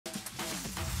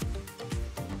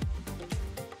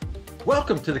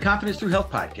Welcome to the Confidence Through Health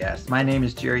podcast. My name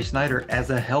is Jerry Snyder. As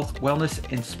a health, wellness,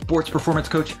 and sports performance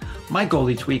coach, my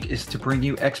goal each week is to bring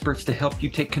you experts to help you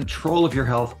take control of your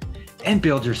health and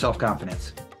build your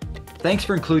self-confidence. Thanks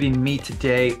for including me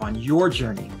today on your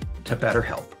journey to better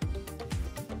health.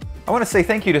 I want to say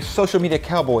thank you to Social Media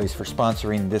Cowboys for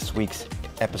sponsoring this week's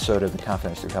episode of the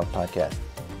Confidence Through Health podcast.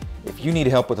 If you need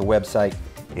help with a website,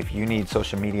 if you need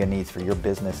social media needs for your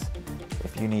business,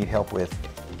 if you need help with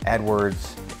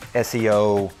AdWords,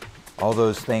 SEO, all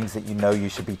those things that you know you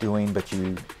should be doing, but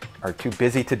you are too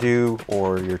busy to do,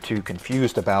 or you're too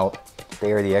confused about,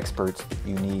 they are the experts that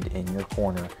you need in your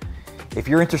corner. If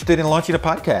you're interested in launching a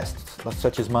podcast,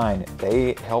 such as mine,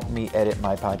 they help me edit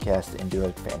my podcast and do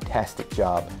a fantastic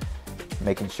job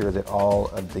making sure that all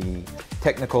of the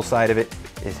technical side of it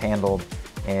is handled,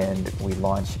 and we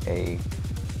launch a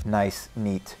nice,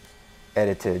 neat,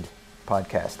 edited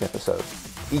podcast episode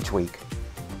each week.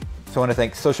 So I want to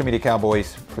thank Social Media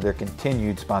Cowboys for their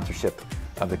continued sponsorship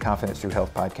of the Confidence Through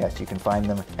Health podcast. You can find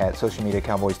them at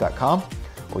socialmediacowboys.com,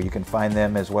 or you can find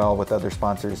them as well with other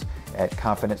sponsors at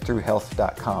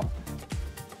confidencethroughhealth.com.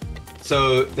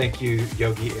 So thank you,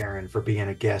 Yogi Aaron, for being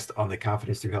a guest on the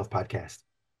Confidence Through Health podcast.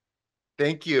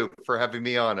 Thank you for having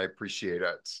me on. I appreciate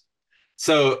it.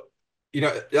 So,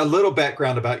 a little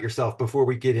background about yourself before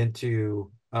we get into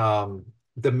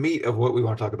the meat of what we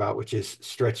want to talk about, which is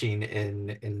stretching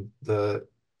and the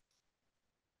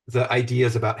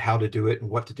ideas about how to do it and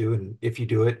what to do and if you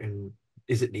do it and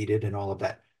is it needed and all of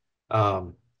that.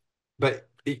 But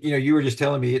you were just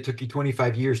telling me it took you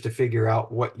 25 years to figure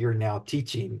out what you're now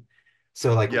teaching.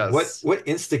 So Yes. what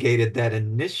instigated that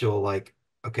initial,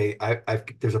 okay,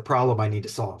 there's a problem I need to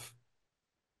solve?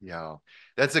 Yeah,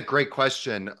 that's a great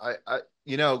question.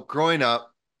 Growing up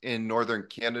in Northern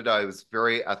Canada, I was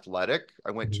very athletic.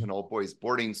 I went to an all boys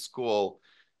boarding school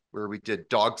where we did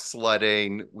dog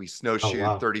sledding. We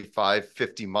snowshoed 35,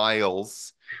 50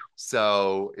 miles.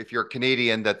 So if you're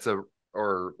Canadian, that's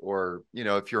or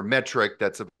if you're metric,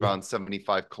 that's around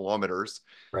 75 kilometers.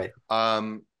 Right.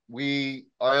 I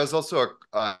was also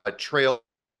a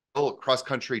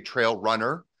cross-country trail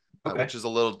runner, which is a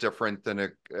little different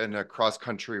than a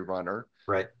cross-country runner.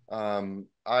 Right.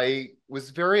 I was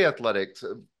very athletic,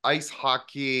 ice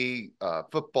hockey,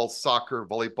 football, soccer,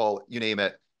 volleyball, you name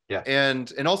it. Yeah.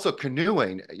 And also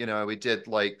canoeing. We did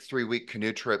like 3-week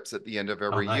canoe trips at the end of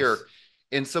every year.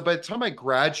 And so by the time I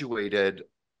graduated,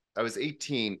 I was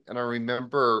 18, and I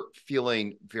remember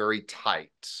feeling very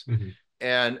tight. Mm-hmm.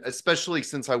 And especially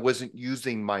since I wasn't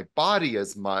using my body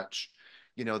as much,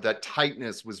 that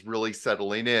tightness was really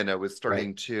settling in. I was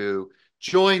starting to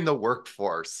join the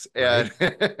workforce, and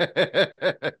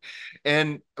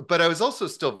but I was also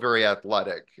still very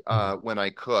athletic when I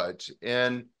could.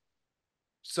 And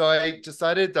so I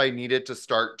decided I needed to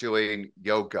start doing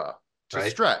yoga to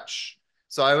stretch.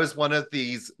 So I was one of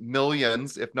these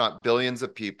millions, if not billions,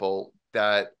 of people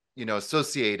that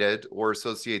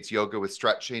associates yoga with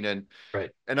stretching. And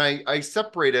I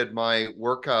separated my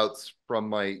workouts from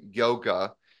my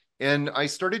yoga, and I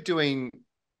started doing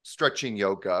stretching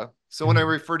yoga. So when I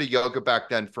refer to yoga back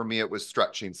then, for me, it was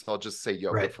stretching. So I'll just say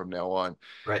yoga from now on.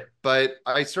 Right. But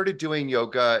I started doing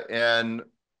yoga, and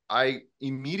I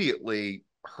immediately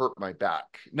hurt my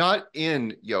back. Not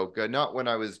in yoga, not when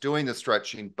I was doing the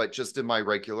stretching, but just in my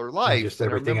regular life. And just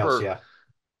everything else, yeah.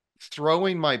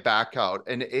 Throwing my back out,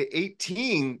 and at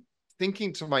 18,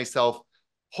 thinking to myself,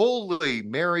 holy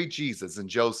Mary, Jesus, and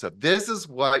Joseph, this is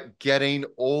what getting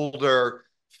older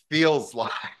feels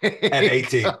like. At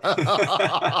 18.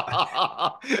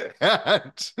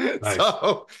 And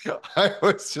so I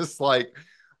was just like,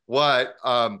 what?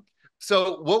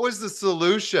 So what was the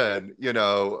solution?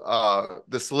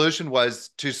 The solution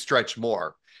was to stretch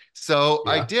more. So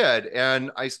I did,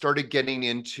 and I started getting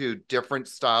into different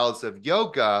styles of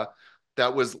yoga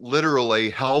that was literally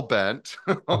hell-bent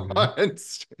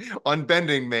on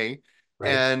bending me.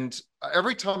 And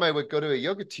every time I would go to a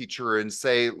yoga teacher and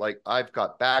say, like, I've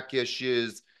got back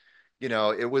issues,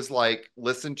 it was like,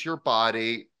 listen to your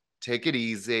body, take it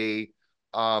easy.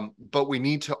 But we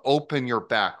need to open your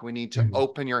back. We need to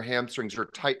open your hamstrings. Your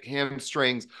tight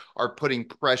hamstrings are putting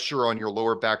pressure on your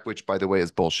lower back, which, by the way,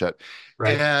 is bullshit.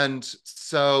 And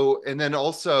then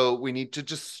also we need to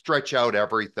just stretch out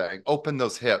everything, open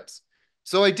those hips.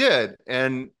 So I did.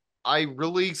 And I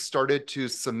really started to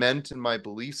cement in my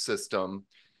belief system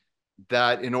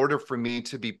that in order for me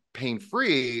to be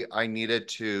pain-free, I needed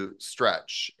to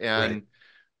stretch and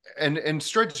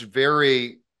stretch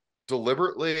very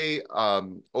deliberately.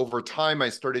 Over time, I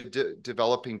started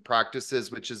developing practices,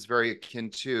 which is very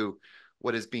akin to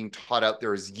what is being taught out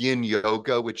there is yin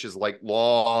yoga, which is like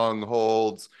long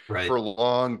holds Right. for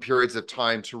long periods of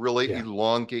time to really Yeah.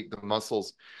 elongate the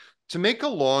muscles. To make a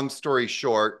long story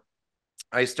short,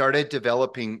 I started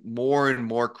developing more and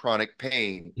more chronic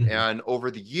pain. Hmm. And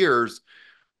over the years,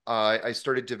 I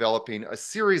started developing a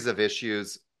series of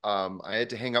issues. I had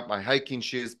to hang up my hiking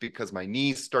shoes because my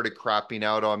knees started crapping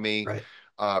out on me.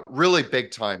 Right. Really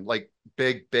big time, like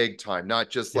big time. Not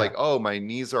just like, Yeah. oh, my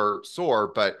knees are sore,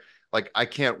 but like I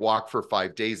can't walk for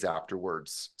 5 days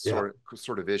afterwards, Yeah.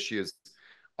 sort of issues.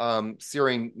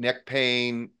 Searing neck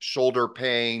pain, shoulder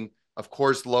pain, of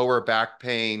course, lower back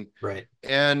pain. Right.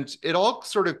 And it all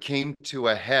sort of came to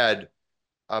a head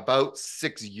about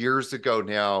 6 years ago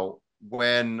now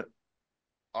when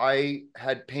I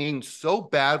had pain so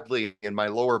badly in my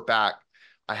lower back.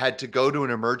 I had to go to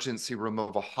an emergency room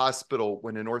of a hospital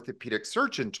when an orthopedic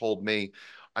surgeon told me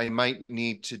I might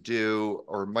need to do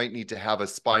or might need to have a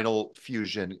spinal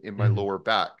fusion in my Hmm. lower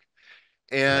back.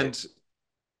 Right. And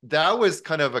that was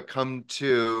kind of a come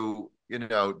to,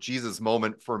 Jesus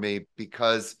moment for me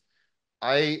because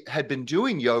I had been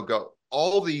doing yoga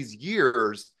all these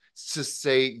years to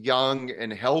stay young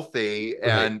and healthy Right.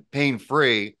 and pain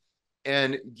free.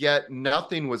 And yet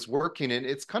nothing was working. And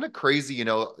it's kind of crazy,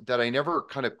 that I never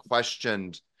kind of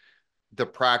questioned the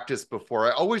practice before.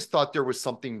 I always thought there was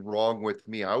something wrong with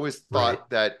me. I always Right. thought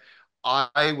that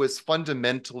I was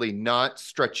fundamentally not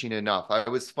stretching enough. I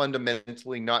was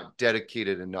fundamentally not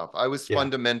dedicated enough. I was Yeah.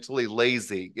 fundamentally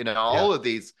lazy. Yeah. All of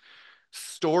these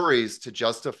stories to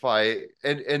justify,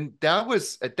 and that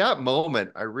was at that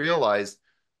moment I realized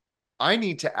I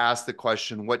need to ask the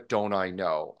question, what don't I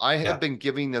know? I have Yeah. been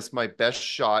giving this my best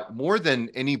shot more than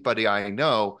anybody I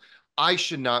know. I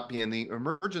should not be in the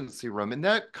emergency room. And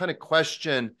that kind of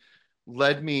question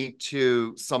led me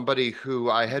to somebody who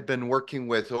I had been working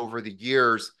with over the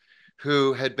years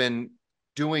who had been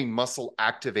doing muscle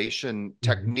activation Hmm.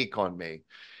 technique on me.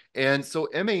 And so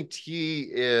MAT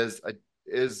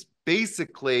is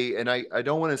basically, and I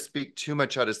don't want to speak too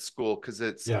much out of school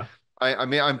because Yeah. I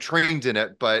mean, I'm trained in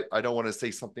it, but I don't want to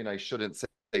say something I shouldn't say.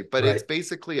 But it's Right.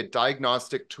 basically a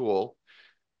diagnostic tool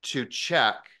to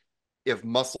check if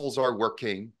muscles are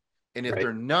working. And if Right.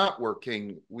 they're not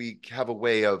working, we have a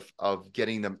way of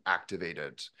getting them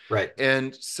activated. Right.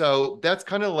 And so that's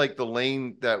kind of like the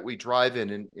lane that we drive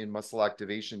in muscle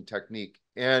activation technique.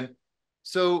 And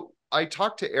so I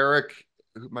talked to Eric,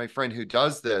 my friend who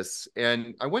does this,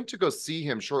 and I went to go see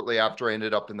him shortly after I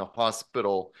ended up in the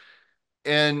hospital.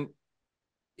 And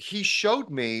he showed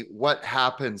me what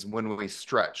happens when we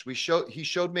stretch. He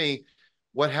showed me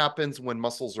what happens when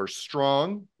muscles are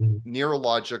strong, Mhm.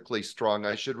 neurologically strong.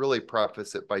 I should really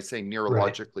preface it by saying Right.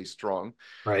 neurologically strong.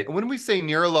 Right. And when we say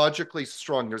neurologically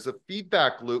strong, there's a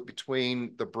feedback loop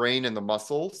between the brain and the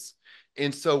muscles.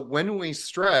 And so when we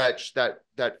stretch, that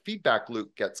feedback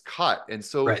loop gets cut. And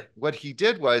so Right. what he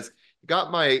did was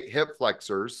got my hip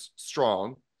flexors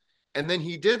strong. And then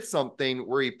he did something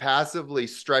where he passively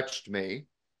stretched me,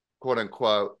 quote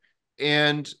unquote,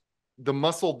 and the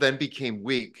muscle then became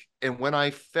weak. And when I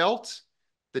felt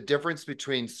the difference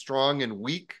between strong and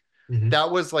weak, Hmm.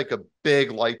 that was like a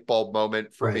big light bulb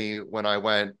moment for Right. me when I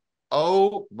went,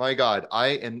 oh my God, I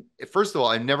am, first of all,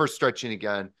 I'm never stretching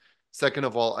again. Second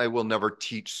of all, I will never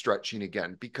teach stretching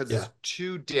again because Yeah. it's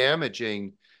too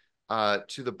damaging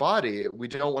to the body. We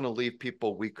don't want to leave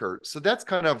people weaker. So that's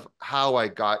kind of how I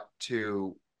got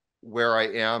to where I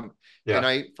am. And Yeah.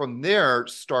 I, from there,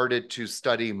 started to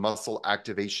study muscle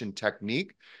activation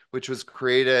technique, which was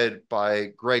created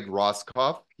by Greg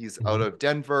Roskoff. He's out Hmm. of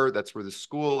Denver. That's where the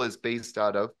school is based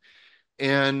out of.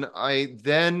 And I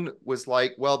then was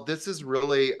like, well, this is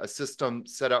really a system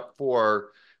set up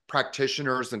for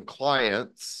practitioners and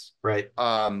clients. Right.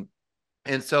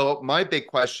 And so my big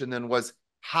question then was,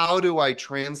 how do I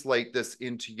translate this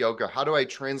into yoga? How do I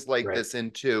translate Right. this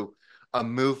into a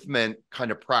movement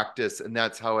kind of practice? And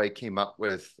that's how I came up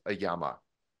with AYAMA.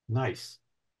 Nice.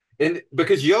 And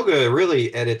because yoga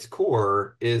really at its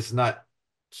core is not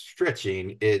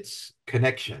stretching, it's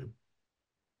connection,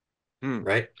 Hmm.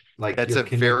 right? Like That's you're a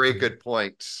very connecting, good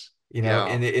point. you know,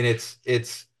 Yeah. and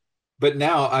it's but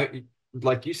now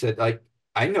like you said, like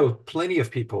I know plenty of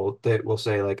people that will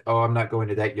say like, "Oh, I'm not going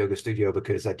to that yoga studio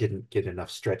because I didn't get enough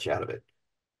stretch out of it."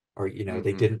 Or, they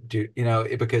Mm-hmm. didn't do,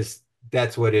 because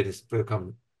that's what it has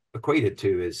become equated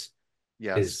to is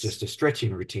Yes. just a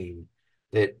stretching routine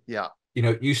that Yeah.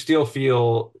 you still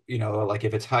feel, like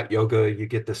if it's hot yoga, you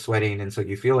get the sweating, and so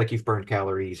you feel like you've burned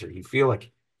calories, or you feel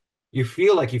like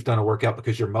you've done a workout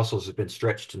because your muscles have been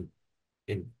stretched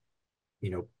and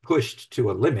pushed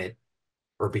to a limit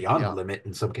or beyond the Yeah. limit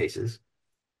in some cases.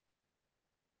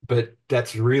 but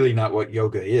that's really not what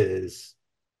yoga is.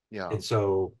 Yeah. And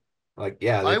so, like,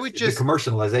 yeah, I that's would the just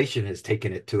commercialization has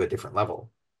taken it to a different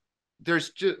level.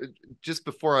 there's just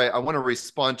before I want to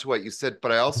respond to what you said,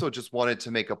 but I also just wanted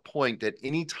to make a point that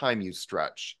anytime you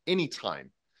stretch, anytime,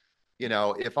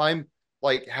 if I'm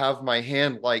like have my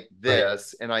hand like Right,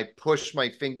 this and I push my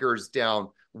fingers down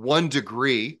 1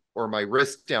 degree or my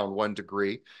wrist down 1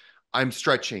 degree, I'm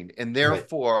stretching. And right,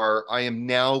 therefore, I am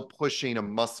now pushing a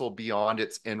muscle beyond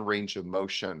its end range of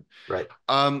motion. right.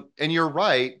 And you're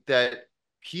right that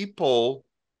people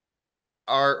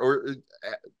are, or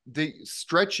the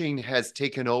stretching has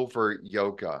taken over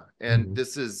yoga. And Mhm.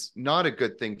 this is not a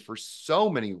good thing for so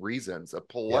many reasons, a Yeah,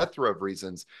 plethora of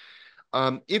reasons.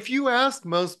 If you ask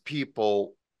most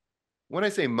people, when I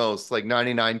say most, like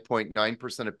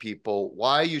 99.9% of people,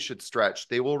 why you should stretch,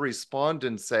 they will respond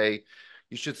and say,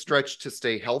 you should stretch to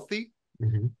stay healthy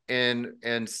hmm,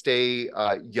 and stay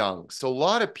young. So a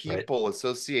lot of right, people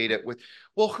associate it with,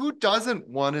 well, who doesn't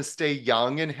want to stay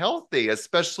young and healthy,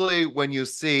 especially when you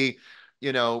see,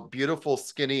 beautiful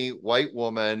skinny white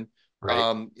woman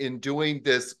right, in doing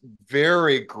this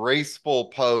very graceful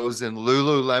pose in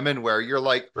Lululemon, where you're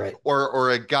like, right.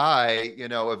 or a guy,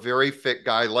 a very fit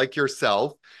guy like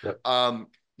yourself, Yep. um,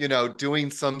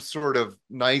 doing some sort of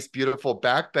nice, beautiful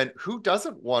back bend. Who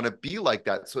doesn't want to be like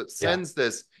that? So Yeah.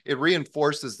 it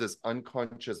reinforces this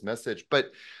unconscious message.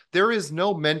 But there is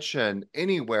no mention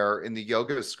anywhere in the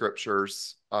yoga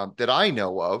scriptures that I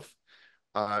know of,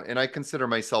 and I consider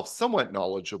myself somewhat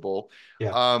knowledgeable,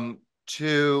 Yeah. um,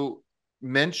 to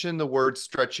mention the word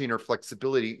stretching or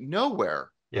flexibility.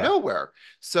 Nowhere, Yeah. nowhere.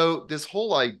 So this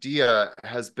whole idea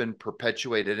has been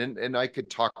perpetuated, and I could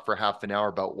talk for half an hour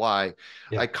about why.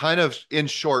 I Yeah. kind of, in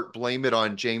short, blame it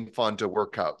on Jane Fonda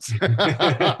workouts.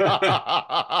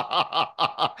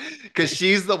 Because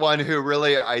she's the one who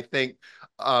really, I think,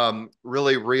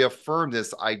 really reaffirmed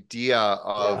this idea Yeah.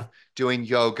 of doing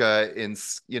yoga in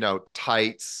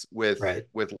tights Right.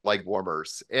 with leg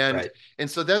warmers. and Right. and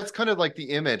so that's kind of like the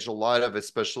image a lot of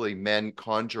especially men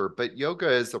conjure. But yoga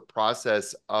is a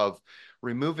process of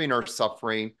removing our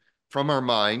suffering from our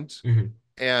mind, Hmm.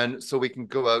 and so we can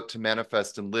go out to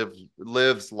manifest and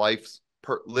live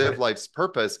Right. life's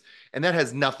purpose. And that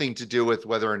has nothing to do with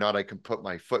whether or not I can put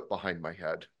my foot behind my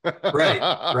head. Right.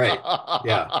 Right.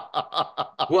 Yeah.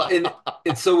 Well,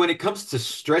 and so when it comes to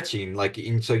stretching, like,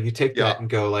 and so you take Yeah, that and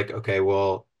go like, okay,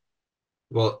 well,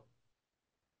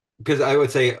 because I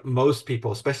would say most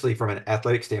people, especially from an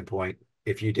athletic standpoint,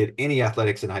 if you did any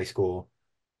athletics in high school,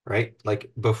 right?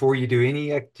 Like before you do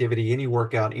any activity, any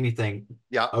workout, anything,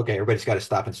 yeah, okay, everybody's got to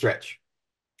stop and stretch.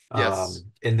 yes,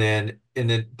 And then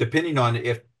depending on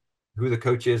if who the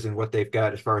coach is and what they've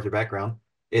got as far as their background,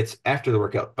 it's after the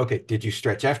workout. Okay, did you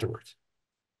stretch afterwards?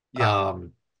 yeah,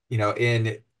 Um,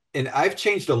 and I've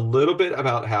changed a little bit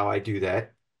about how I do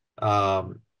that.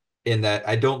 Um, in that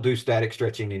I don't do static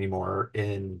stretching anymore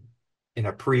in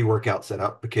a pre-workout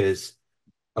setup because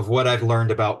of what I've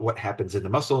learned about what happens in the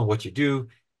muscle and what you do.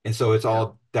 And so it's yeah,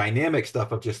 all dynamic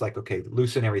stuff of just like, okay,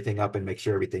 loosen everything up and make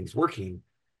sure everything's working.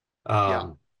 yeah,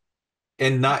 Um,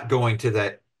 and not going to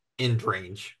that end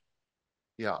range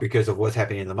yeah, because of what's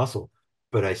happening in the muscle.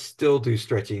 But I still do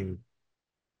stretching,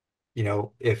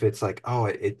 if it's like, oh,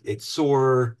 it's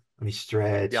sore, let me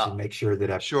stretch yeah, and make sure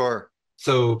that I sure.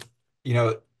 so, you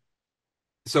know,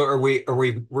 so are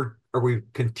we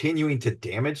continuing to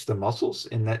damage the muscles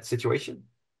in that situation?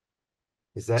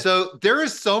 Is that So there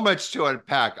is so much to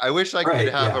unpack. I wish I could right?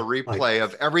 have a Yeah. Like replay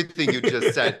of everything you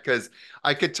just said, because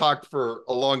I could talk for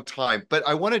a long time. But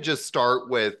I want to just start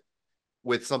with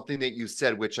something that you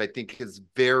said, which I think is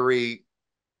very,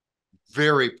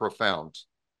 very profound.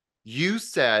 You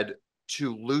said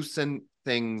to loosen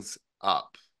things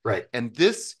up. right. And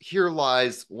this here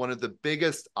lies one of the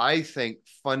biggest, I think,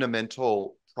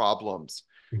 fundamental problems.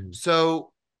 Mhm.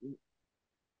 So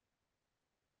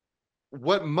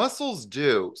what muscles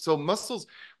do, so muscles,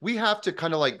 we have to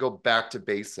kind of like go back to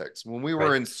basics. When we were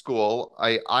Right. in school,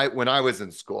 I when I was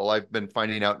in school, I've been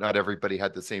finding out not everybody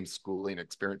had the same schooling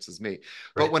experience as me.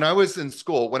 But Right. when I was in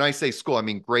school, when I say school, I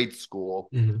mean grade school.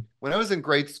 Hmm. When I was in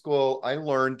grade school, I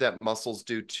learned that muscles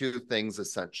do two things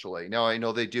essentially. Now I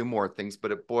know they do more things,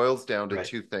 but it boils down to Right.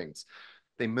 two things.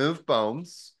 They move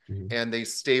bones Hmm. and they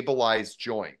stabilize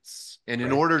joints. And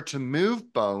in Right. order to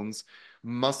move bones,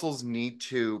 muscles need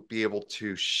to be able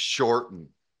to shorten.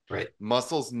 Right.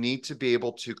 Muscles need to be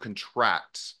able to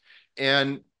contract.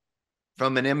 And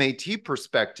from an MAT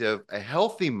perspective, a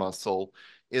healthy muscle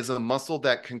is a muscle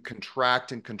that can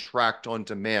contract and contract on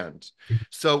demand.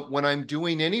 So when I'm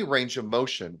doing any range of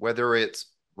motion, whether it's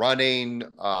running,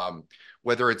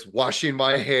 whether it's washing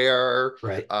my hair,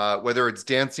 Right. whether it's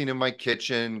dancing in my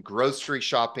kitchen, grocery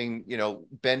shopping,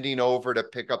 bending over to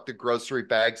pick up the grocery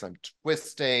bags, I'm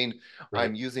twisting, Right.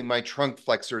 I'm using my trunk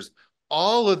flexors.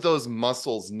 All of those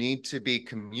muscles need to be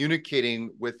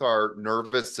communicating with our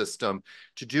nervous system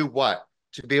to do what?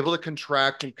 To be able to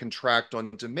contract and contract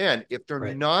on demand. If they're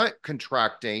Right. not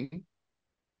contracting,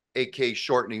 aka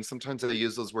shortening. Sometimes they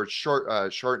use those words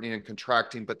shortening and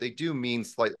contracting, but they do mean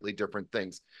slightly different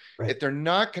things. Right. If they're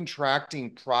not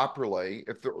contracting properly,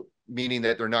 if they're meaning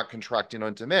that they're not contracting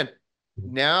on demand,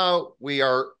 now we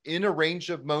are in a range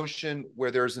of motion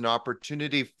where there's an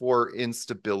opportunity for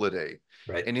instability.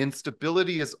 Right. And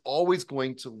instability is always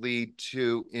going to lead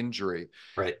to injury.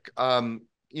 Right.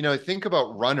 Think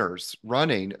about runners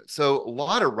running. So a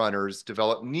lot of runners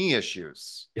develop knee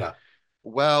issues. Yeah.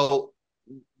 Well,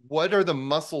 what are the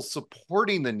muscles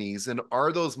supporting the knees, and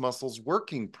are those muscles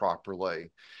working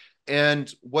properly?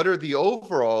 And what are the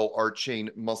overall arching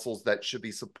muscles that should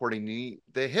be supporting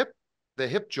the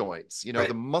hip joints, Right.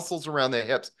 the muscles around the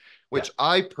hips, which Yeah.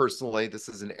 I personally, this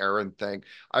is an Aaron thing,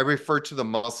 I refer to the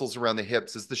muscles around the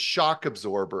hips as the shock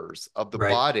absorbers of the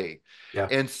Right. body. Yeah.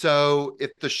 And so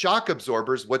if the shock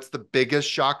absorbers, what's the biggest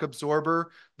shock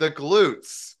absorber? The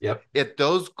glutes. Yep. If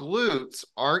those glutes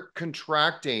aren't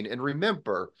contracting, and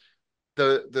remember,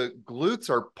 the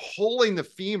glutes are pulling the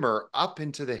femur up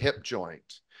into the hip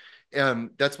joint. And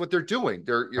that's what they're doing.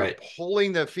 You're Right.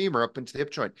 pulling the femur up into the hip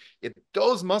joint. If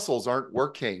those muscles aren't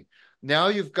working, now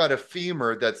you've got a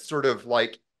femur that's sort of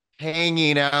like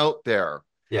hanging out there.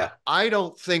 Yeah. I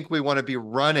don't think we want to be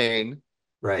running,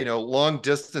 Right. long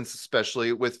distance,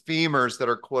 especially with femurs that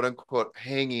are quote unquote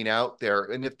hanging out there.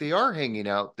 And if they are hanging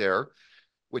out there,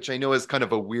 which I know is kind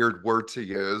of a weird word to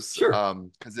use, Sure.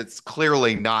 because it's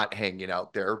clearly not hanging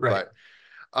out there, Right.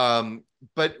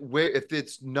 but if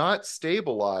it's not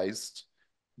stabilized,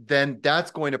 then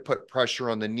that's going to put pressure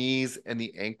on the knees and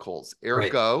the ankles. Right.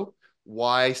 Ergo,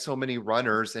 why so many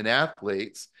runners and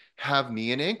athletes have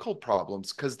knee and ankle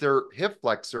problems, because their hip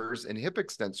flexors and hip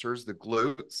extensors, the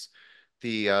glutes,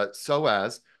 the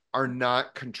psoas, are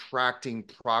not contracting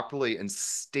properly and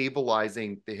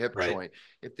stabilizing the hip Right. joint.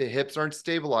 If the hips aren't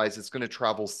stabilized, it's going to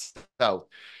travel south.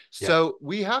 Yeah. So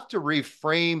we have to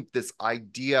reframe this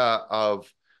idea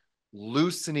of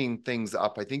loosening things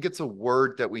up. I think it's a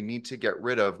word that we need to get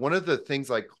rid of. One of the things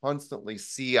I constantly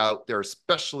see out there,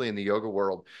 especially in the yoga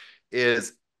world,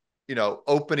 is,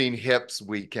 opening hips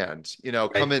weekend,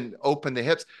 Right. come and open the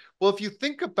hips. Well, if you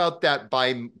think about that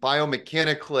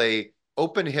biomechanically,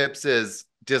 open hips is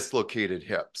dislocated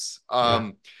hips.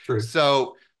 True.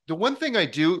 So the one thing I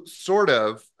do sort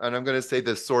of, and I'm going to say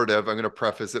this sort of, I'm going to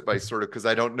preface it by sort of, because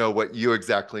I don't know what you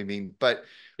exactly mean, but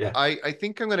Yeah. I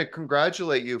think I'm going to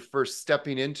congratulate you for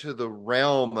stepping into the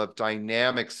realm of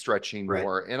dynamic stretching Right.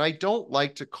 more. And I don't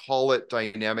like to call it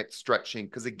dynamic stretching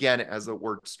because, again, it has a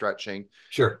word stretching.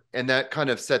 Sure. And that kind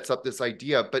of sets up this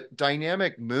idea. But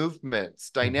dynamic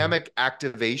movements, dynamic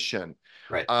activation,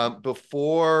 Right.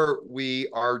 before we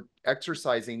are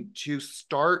exercising, to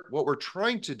start, what we're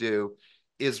trying to do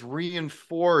is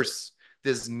reinforce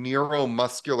this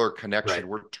neuromuscular connection. Right.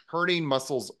 We're turning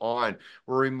muscles on.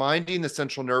 We're reminding the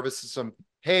central nervous system,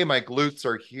 hey, my glutes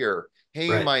are here. Hey,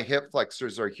 Right. my hip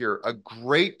flexors are here. A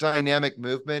great dynamic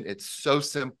movement. It's so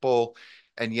simple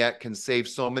and yet can save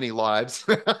so many lives.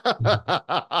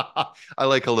 I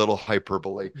like a little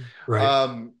hyperbole.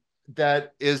 Right.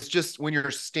 That is just when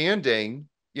you're standing,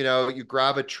 you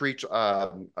grab a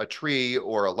tree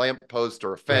or a lamppost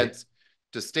or a fence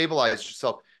to stabilize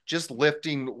yourself. Just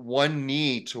lifting one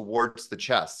knee towards the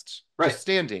chest, Right. just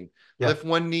standing, Yeah. lift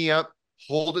one knee up,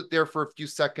 hold it there for a few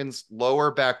seconds,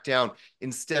 lower back down,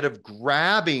 instead of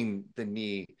grabbing the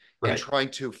knee and Right. trying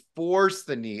to force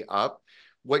the knee up.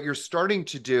 What you're starting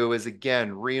to do is,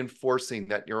 again, reinforcing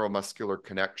that neuromuscular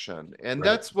connection. And Right.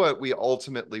 that's what we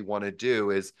ultimately want to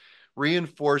do, is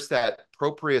reinforce that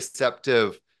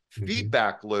proprioceptive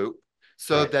feedback loop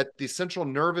so Right. that the central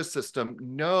nervous system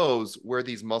knows where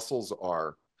these muscles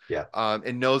are. Yeah.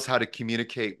 And knows how to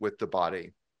communicate with the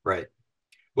body. Right.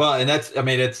 Well, and that's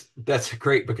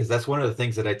great, because that's one of the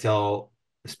things that I tell,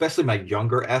 especially my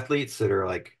younger athletes that are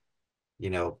like,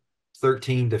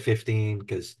 13 to 15,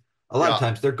 because a lot of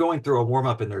times they're going through a warm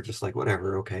up and they're just like,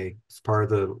 whatever, okay, it's part of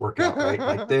the workout, right?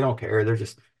 Like they don't care. They're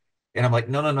just, and I'm like,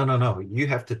 no, no, no, no, no. You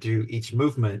have to do each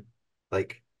movement,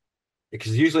 like,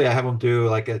 because usually I have them do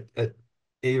like a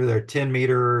either their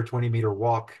 10-meter, 20-meter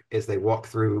walk as they walk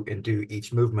through and do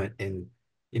each movement and,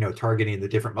 targeting the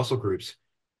different muscle groups.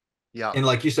 Yeah. And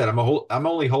like you said, I'm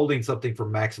only holding something for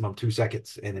maximum 2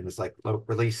 seconds. And then it's like,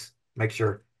 release, make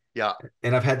sure. Yeah.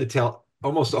 And I've had to tell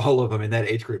almost all of them in that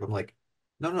age group. I'm like,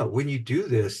 no, no, when you do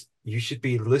this, you should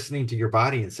be listening to your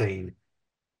body and saying,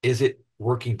 is it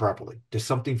working properly? Does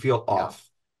something feel Yeah. off?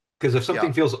 Because if something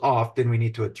Yeah. feels off, then we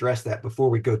need to address that before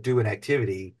we go do an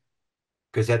activity,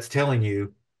 because that's telling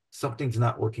you something's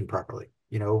not working properly.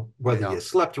 You know, whether Yeah. you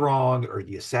slept wrong or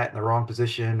you sat in the wrong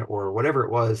position or whatever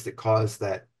it was that caused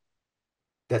that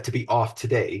to be off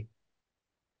today.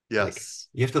 Like Yes.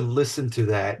 you have to listen to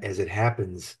that as it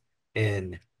happens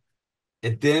and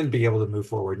and then be able to move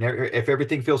forward. Now, if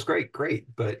everything feels great,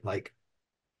 great. But like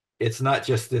it's not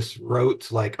just this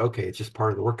rote, like, okay, it's just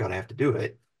part of the workout. I have to do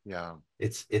it. Yeah.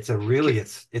 It's a really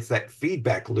it's that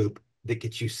feedback loop that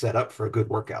gets you set up for a good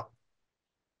workout.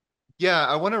 Yeah,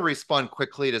 I want to respond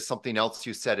quickly to something else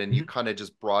you said, and you Mhm. kind of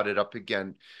just brought it up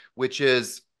again, which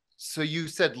is, so you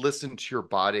said listen to your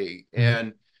body,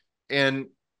 Mhm. and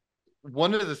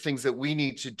one of the things that we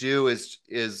need to do is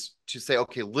to say,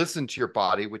 okay, listen to your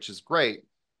body, which is great,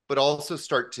 but also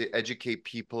start to educate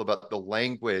people about the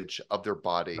language of their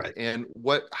body Right. and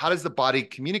how does the body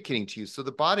communicating to you? So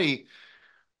the body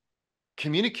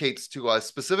communicates to us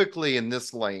specifically in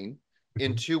this lane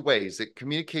in Mhm. two ways. It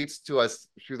communicates to us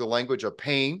through the language of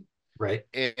pain Right.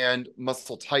 and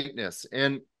muscle tightness.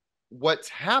 And what's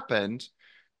happened,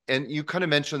 and you kind of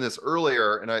mentioned this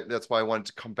earlier, and that's why I wanted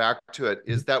to come back to it, Mhm.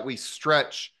 is that we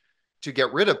stretch to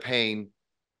get rid of pain,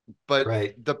 but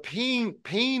Right. the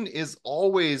pain is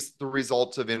always the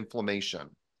result of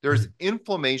inflammation. There's Mhm.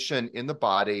 inflammation in the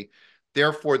body,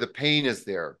 therefore the pain is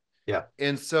there. Yeah.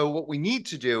 And so what we need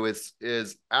to do is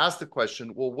ask the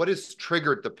question, well, what has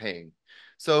triggered the pain?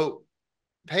 So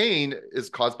pain is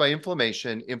caused by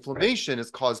inflammation. Right. Inflammation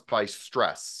is caused by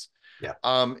stress. Yeah.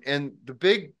 And the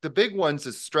big ones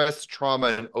is stress, trauma,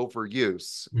 and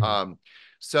overuse. Mhm.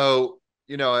 So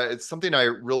it's something I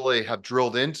really have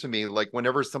drilled into me. Like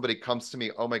whenever somebody comes to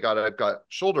me, oh my God, I've got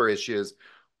shoulder issues.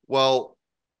 Well,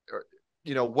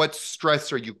 what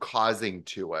stress are you causing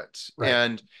to it? Right.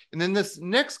 And then this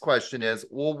next question is,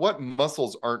 well, what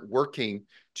muscles aren't working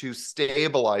to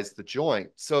stabilize the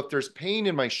joint? So if there's pain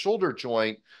in my shoulder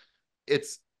joint,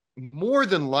 it's more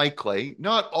than likely,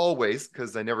 not always,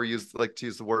 because I never like to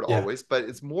use the word Yeah. always, but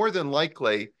it's more than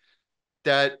likely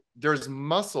that there's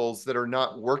muscles that are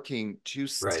not working to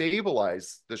Right.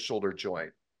 stabilize the shoulder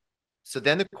joint. So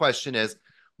then the question is,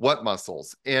 what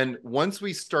muscles? And once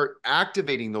we start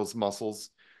activating those muscles,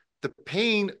 the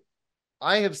pain,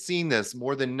 I have seen this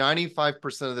more than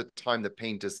 95% of the time, the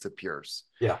pain disappears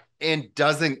Yeah. and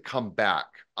doesn't come back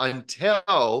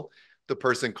until the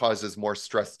person causes more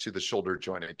stress to the shoulder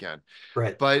joint again.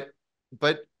 Right. But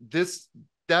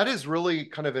that is really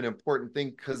kind of an important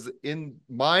thing, because in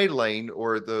my lane,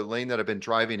 or the lane that I've been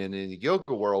driving in the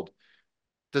yoga world,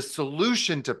 the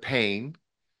solution to pain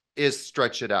is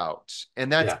stretch it out.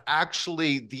 And that's Yeah.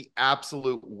 actually the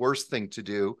absolute worst thing to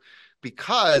do,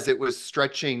 because it was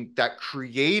stretching that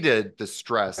created the Right.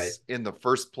 stress in the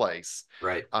first place,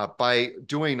 Right. by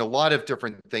doing a lot of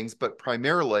different things, but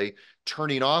primarily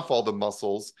turning off all the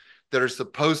muscles that are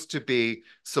supposed to be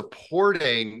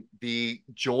supporting the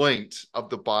joint of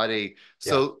the body.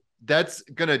 Yeah. So that's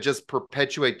going to just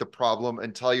perpetuate the problem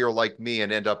until you're like me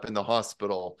and end up in the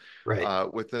hospital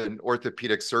Right. with an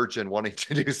orthopedic surgeon wanting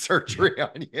to do surgery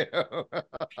on you.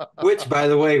 Which, by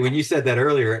the way, when you said that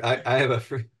earlier, I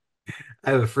have I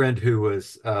have a friend who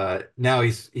was now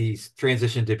he's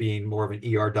transitioned to being more of an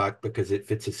ER doc because it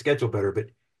fits his schedule better,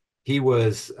 but he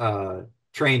was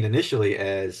trained initially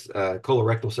as a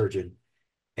colorectal surgeon,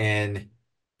 and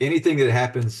anything that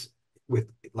happens with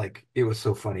like it was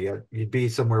so funny. You'd be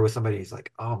somewhere with somebody, he's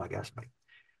like, "Oh my gosh,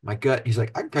 my gut." He's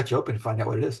like, "I can cut you open and find out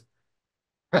what it is."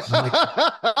 And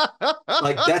I'm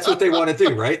like that's what they want to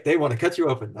do, right? They want to cut you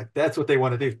open. Like that's what they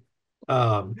want to do.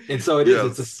 And so it's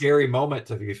a Yes. scary moment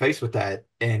to be faced with that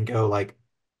and go like,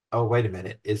 oh, wait a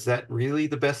minute, is that really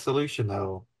the best solution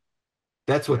though?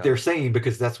 That's what Yeah. they're saying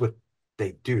because that's what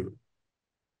they do,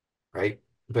 right?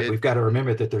 But we've It, got to it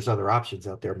remember that there's other options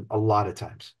out there a lot of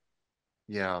times.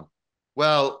 yeah.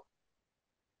 Well,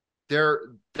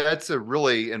 there that's a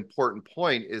really important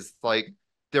point, is like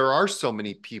there are so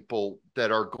many people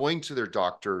that are going to their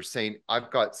doctor saying,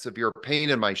 I've got severe pain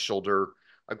in my shoulder,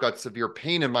 I've got severe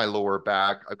pain in my lower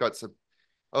back, I've got some,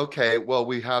 okay, well,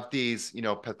 we have these,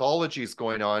 pathologies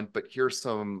going on, but here's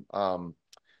some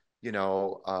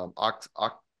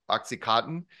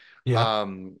oxycontin, Yeah,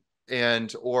 um,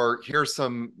 or here's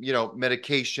some,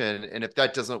 medication. And if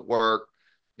that doesn't work,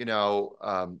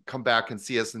 come back and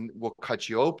see us and we'll cut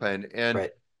you open. And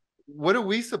right. what are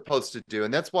we supposed to do?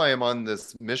 And that's why I'm on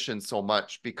this mission so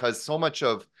much, because so much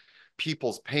of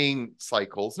people's pain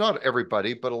cycles, not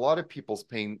everybody, but a lot of people's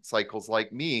pain cycles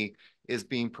like me is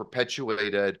being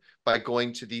perpetuated by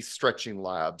going to these stretching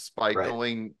labs, by Right.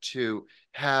 going to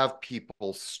have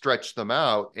people stretch them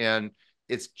out. And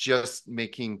it's just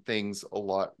making things a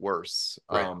lot worse.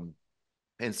 Right.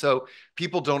 And so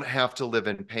people don't have to live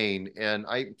in pain. And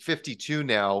I'm 52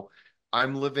 now.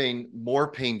 I'm living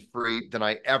more pain-free than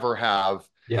I ever have,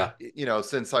 Yeah.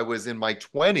 since I was in my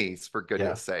 20s, for Yeah.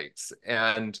 goodness sakes,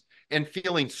 and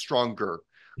feeling stronger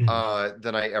Mhm.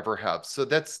 than I ever have. So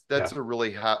that's Yeah. a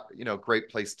really great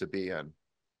place to be in.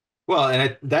 Well,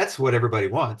 and that's what everybody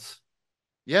wants,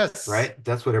 Yes. right?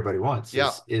 That's what everybody wants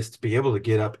Yeah. is to be able to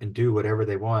get up and do whatever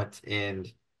they want.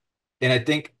 And I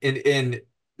think in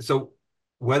so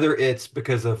whether it's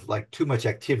because of like too much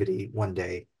activity one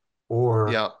day,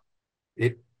 or Yeah.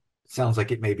 it sounds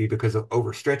like it may be because of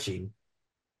overstretching,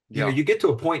 Yeah. you get to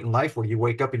a point in life where you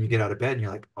wake up and you get out of bed and you're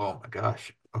like, oh my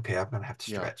gosh, okay, I'm gonna have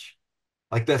to Yeah. stretch.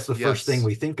 Like that's the first thing Yes.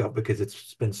 we think of because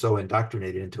it's been so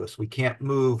indoctrinated into us. We can't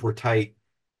move, we're tight.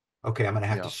 Okay, I'm gonna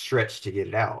have to Yeah. stretch to get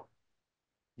it out.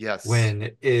 Yes.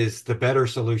 When is the better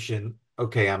solution?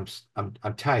 Okay, I'm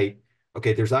tight.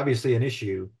 Okay, there's obviously an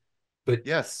issue, but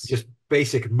Yes. just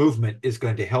basic movement is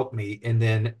going to help me, and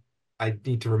then I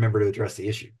need to remember to address the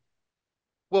issue.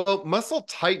 Well, muscle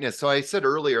tightness. So I said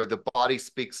earlier, the body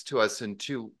speaks to us in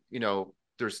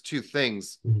there's two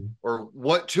things, Mhm. or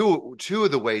what two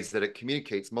of the ways that it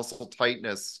communicates: muscle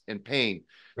tightness and pain.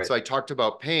 Right, So I talked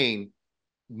about pain.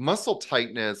 Muscle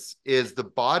tightness is the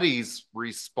body's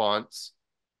response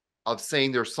of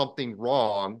saying there's something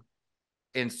wrong.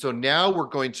 And so now we're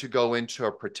going to go into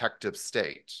a protective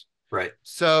state. right,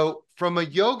 So from a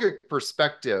yogic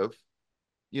perspective,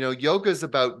 yoga is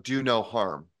about do no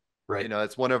harm. right.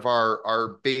 It's one of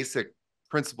our basic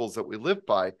principles that we live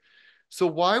by. So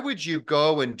why would you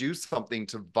go and do something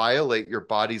to violate your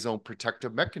body's own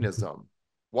protective mechanism?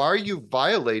 Why are you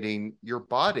violating your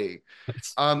body?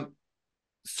 Um,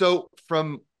 so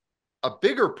from a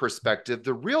bigger perspective,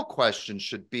 the real question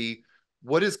should be,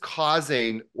 what is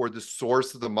causing or the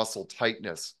source of the muscle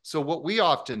tightness? So what we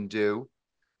often do,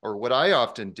 or what I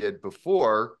often did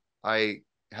before I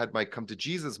had my come to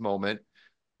Jesus moment,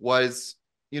 was,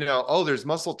 oh, there's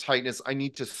muscle tightness. I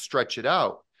need to stretch it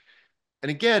out. And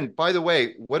again, by the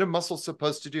way, what are muscles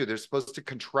supposed to do? They're supposed to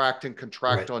contract and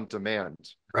contract Right, on demand.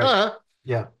 right.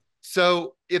 Yeah,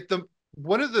 So if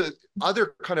one of the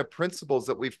other kind of principles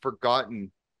that we've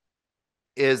forgotten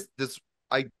is this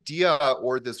idea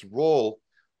or this role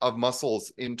of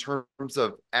muscles in terms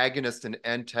of agonist and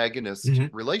antagonist hmm,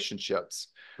 relationships.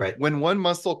 right, When one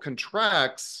muscle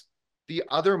contracts, the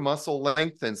other muscle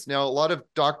lengthens. Now, a lot of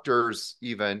doctors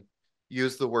even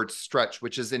use the word stretch,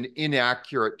 which is an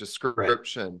inaccurate right.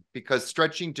 description, because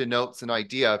stretching denotes an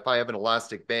idea. If I have an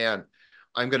elastic band,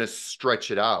 I'm going to stretch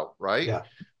it out, right? Yeah,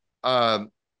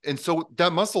 Um, and so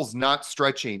that muscle's not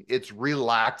stretching, it's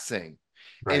relaxing.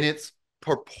 And right. its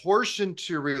proportion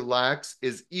to relax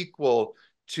is equal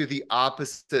to the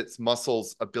opposite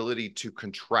muscle's ability to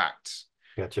contract.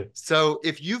 Gotcha. So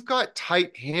if you've got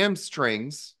tight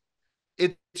hamstrings,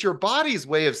 it's your body's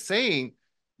way of saying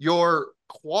your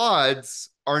quads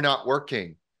are not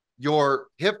working. Your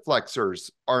hip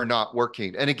flexors are not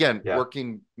working. And again, Yeah,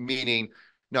 working meaning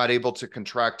not able to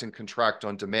contract and contract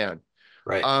on demand.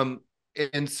 right. Um,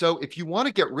 and so if you want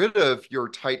to get rid of your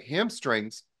tight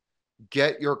hamstrings,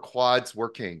 get your quads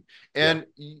working. Yeah, And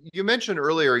you mentioned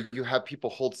earlier, you have people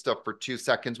hold stuff for 2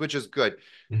 seconds, which is good.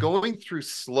 mhm, Going through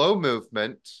slow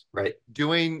movement, right.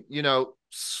 doing,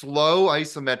 slow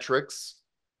isometrics,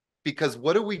 because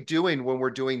what are we doing when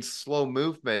we're doing slow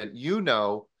movement?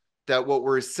 That what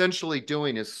we're essentially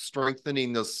doing is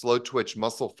strengthening those slow twitch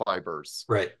muscle fibers.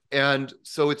 Right, And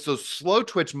so it's those slow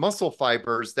twitch muscle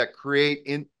fibers that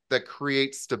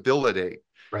create stability,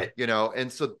 right.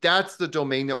 and so that's the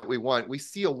domain that we want. We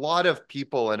see a lot of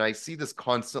people, and I see this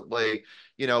constantly,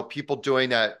 people doing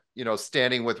that,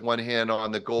 standing with one hand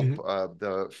on Mhm.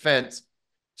 the fence,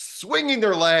 swinging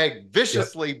their leg Yep.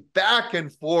 viciously back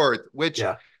and forth, which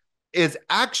Yeah. is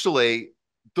actually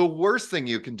the worst thing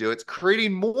you can do. It's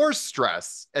creating more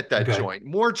stress at that Okay. joint,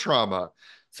 more trauma.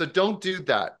 So don't do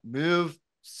that. Move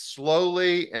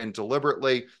slowly and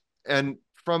deliberately. And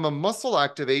from a muscle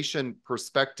activation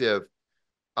perspective,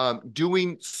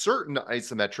 doing certain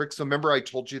isometrics. So remember, I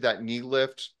told you that knee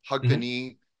lift, hug the Hmm.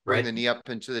 knee, bring Right. the knee up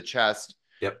into the chest.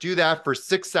 Yep. Do that for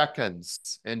 6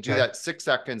 seconds, and do Okay. that 6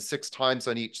 seconds, 6 times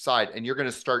on each side. And you're going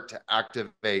to start to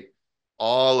activate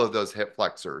all of those hip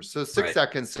flexors. So six Right.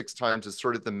 seconds, 6 times is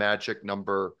sort of the magic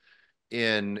number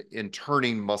in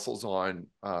turning muscles on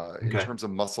in Okay. terms of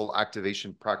muscle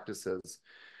activation practices.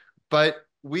 But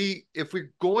if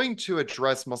we're going to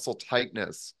address muscle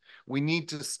tightness, we need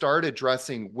to start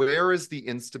addressing where is the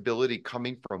instability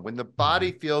coming from. When the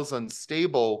body feels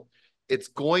unstable, it's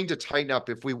going to tighten up.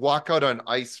 If we walk out on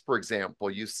ice, for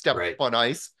example, you step on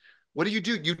ice, what do?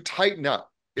 You tighten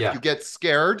up. If you get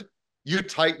scared, you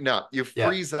tighten up, you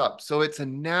freeze up. So it's a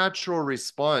natural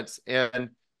response. And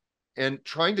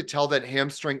trying to tell that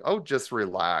hamstring, oh, just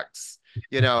relax,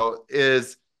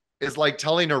 is like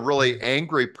telling a really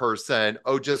angry person,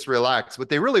 oh, just relax. What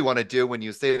they really want to do when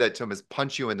you say that to them is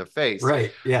punch you in the face.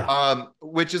 Right. Yeah.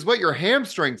 Which is what your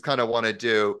hamstrings kind of want to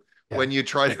do when you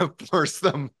try to force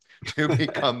them to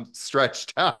become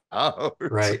stretched out.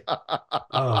 Right.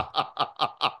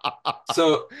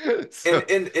 So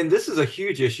and this is a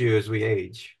huge issue as we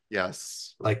age.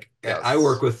 Yes. Like I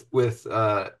work with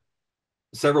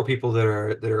several people that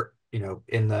are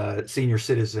in the senior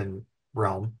citizen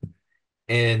realm,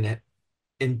 and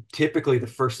typically the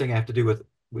first thing I have to do with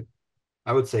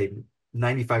I would say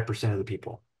 95% of the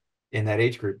people in that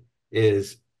age group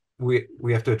is we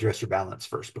have to address your balance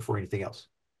first before anything else.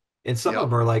 And some of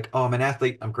them are like, oh, I'm an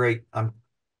athlete, I'm great, I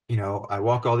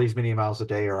walk all these many miles a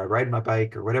day, or I ride my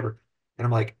bike or whatever. And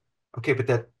I'm like, okay,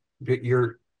 but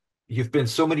you've been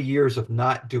so many years of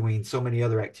not doing so many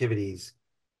other activities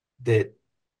that,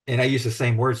 and I use the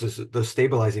same words, as those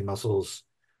stabilizing muscles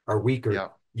are weaker. Yeah.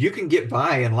 You can get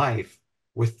by in life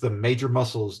with the major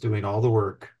muscles doing all the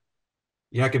work.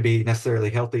 You're not going to be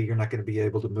necessarily healthy. You're not going to be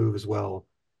able to move as well,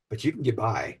 but you can get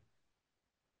by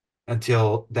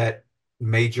until that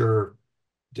major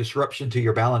disruption to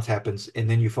your balance happens, and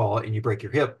then you fall and you break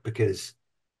your hip because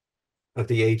of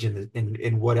the age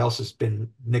and what else has been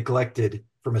neglected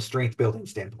from a strength building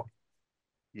standpoint.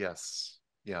 Yes.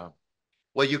 Yeah.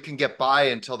 Well, you can get by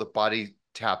until the body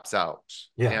taps out.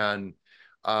 Yeah. And,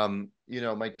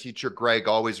 my teacher, Greg,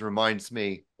 always reminds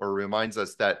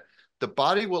us that the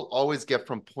body will always get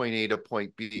from point A to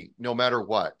point B, no matter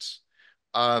what.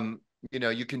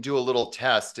 You can do a little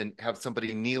test and have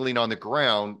somebody kneeling on the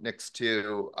ground next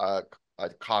to a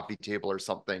coffee table or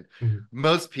something. Mm-hmm.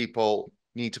 Most people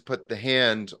need to put the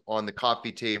hand on the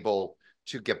coffee table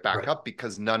to get back up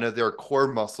because none of their core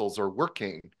muscles are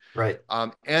working. Right.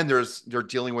 And they're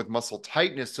dealing with muscle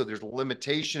tightness, so there's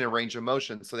limitation in range of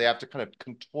motion. So they have to kind of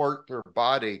contort their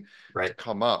body to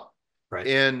come up. Right.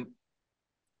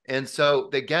 And so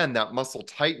again, that muscle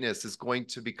tightness is going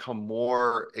to become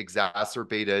more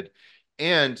exacerbated,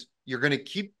 and you're going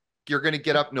to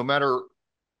get up no matter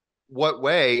what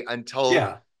way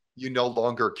until you no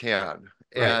longer can.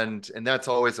 And that's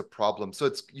always a problem. So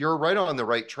you're right on the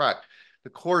right track. The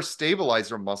core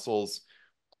stabilizer muscles,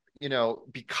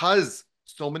 because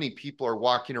so many people are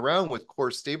walking around with core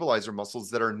stabilizer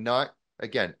muscles that are not,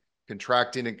 again,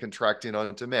 contracting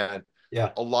on demand.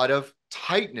 Yeah. A lot of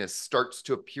tightness starts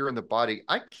to appear in the body.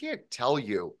 I can't tell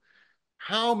you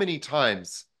how many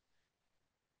times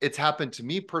it's happened to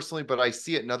me personally, but I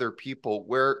see it in other people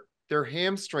where their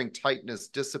hamstring tightness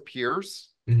disappears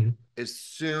as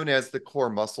soon as the core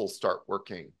muscles start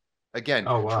working. Again,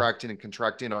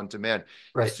 contracting on demand.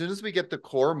 Right. As soon as we get the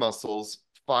core muscles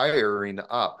firing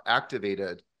up,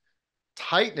 activated,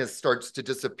 tightness starts to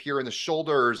disappear in the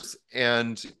shoulders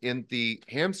and in the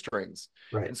hamstrings.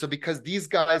 Right. And so because these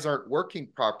guys aren't working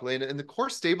properly, and the core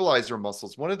stabilizer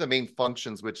muscles, one of the main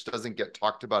functions which doesn't get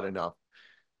talked about enough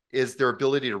is their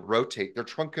ability to rotate. Their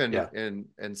trunk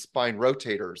and spine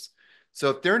rotators. So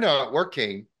if they're not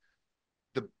working,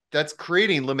 that's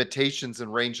creating limitations in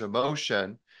range of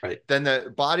motion. Right. Then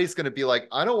the body's going to be like,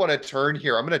 I don't want to turn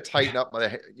here. I'm going to tighten up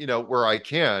my, where I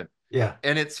can. Yeah.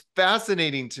 And it's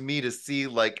fascinating to me to see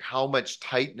like how much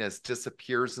tightness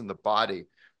disappears in the body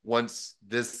once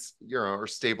this, our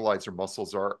stabilizer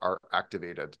muscles are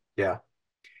activated. Yeah.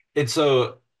 And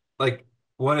so like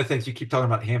one of the things you keep talking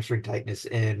about hamstring tightness,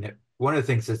 and one of the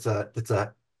things that's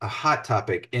a hot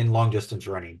topic in long distance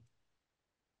running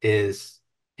is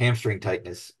hamstring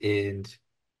tightness. And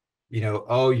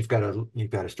you've got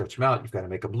to stretch them out, you've got to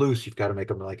make them loose, you've got to make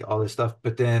them like all this stuff.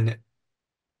 But then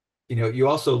you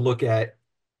also look at,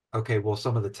 okay, well,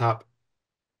 some of the top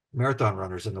marathon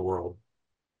runners in the world,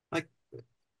 like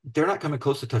they're not coming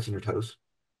close to touching their toes.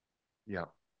 Yeah.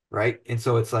 Right. And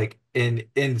so it's like, and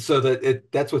so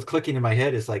that's what's clicking in my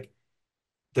head is like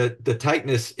the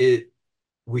tightness,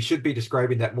 we should be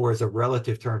describing that more as a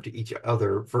relative term to each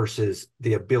other versus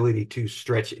the ability to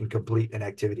stretch and complete an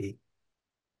activity.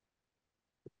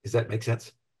 Does that make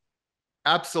sense?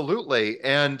 Absolutely.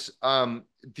 And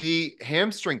the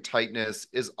hamstring tightness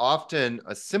is often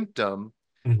a symptom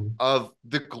of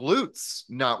the glutes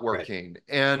not working.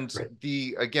 And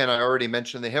again, I already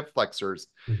mentioned the hip flexors,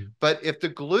 but if the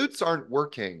glutes aren't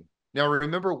working, Now,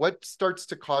 remember what starts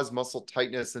to cause muscle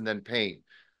tightness and then pain?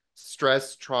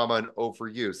 Stress, trauma, and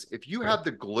overuse. If you Right. have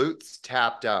the glutes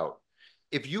tapped out,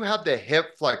 if you have the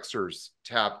hip flexors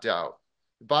tapped out,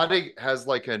 the body has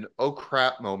like an oh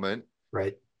crap moment.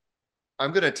 Right.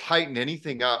 I'm going to tighten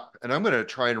anything up and I'm going to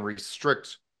try and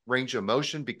restrict range of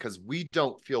motion because we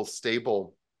don't feel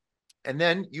stable. And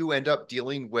then you end up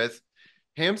dealing with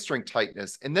hamstring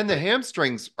tightness. And then the Right.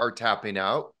 hamstrings are tapping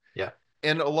out. Yeah.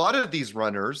 And a lot of these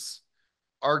runners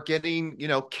are getting,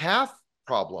 calf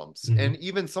problems. Hmm. And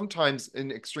even sometimes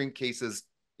in extreme cases,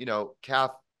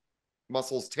 calf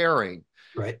muscles tearing.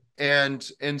 Right. And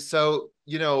so,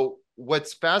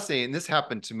 what's fascinating, and this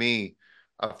happened to me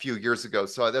a few years ago.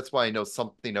 So that's why I know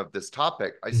something of this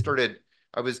topic. Hmm.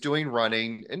 I was doing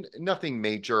running and nothing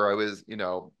major. I was,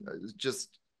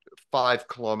 just 5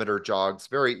 kilometer jogs,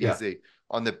 very Yeah. easy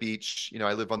on the beach.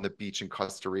 I live on the beach in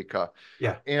Costa Rica.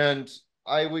 Yeah. And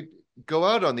I would go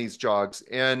out on these jogs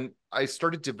and I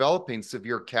started developing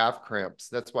severe calf cramps.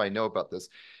 That's why I know about this.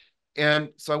 And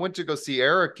so I went to go see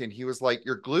Eric, and he was like,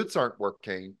 your glutes aren't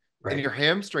working and Right. your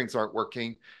hamstrings aren't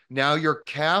working. Now your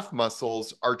calf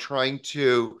muscles are trying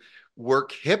to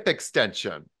work hip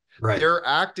extension. Right. They're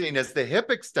acting as the hip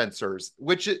extensors,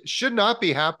 which it should not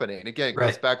be happening. Again, it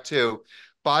goes Right. back to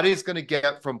body's going to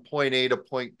get from point A to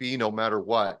point B no matter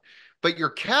what. But your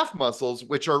calf muscles,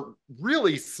 which are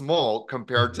really small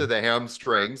compared to Hmm. the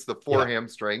hamstrings, the four Yeah.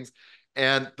 hamstrings,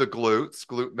 and the glutes,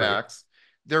 glute Right. max,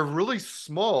 they're really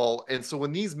small. And so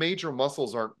when these major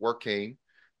muscles aren't working,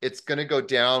 it's going to go Hmm.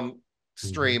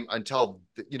 downstream until,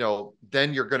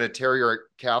 then you're going to tear your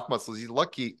calf muscles.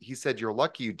 He said, you're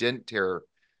lucky you didn't tear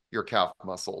your calf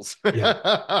muscles. Yeah.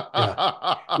 Yeah.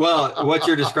 Well, what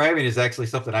you're describing is actually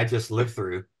something I just lived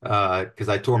through because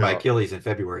I tore my Yeah. Achilles in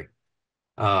February.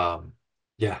 Um,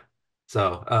 yeah.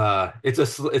 So it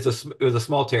was a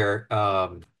small tear,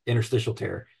 interstitial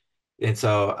tear. And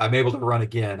so I'm able to run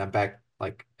again. I'm back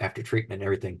like after treatment and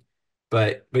everything.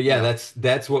 But yeah, Yeah.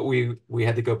 that's what we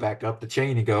had to go back up the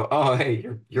chain and go, oh hey,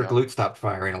 your Yeah. glute stopped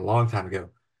firing a long time ago.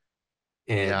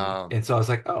 Yeah. And so I was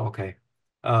like, oh, okay.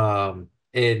 Um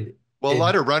and Well, a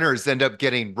lot and of runners end up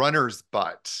getting runner's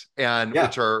butt, and yeah,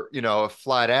 which are, a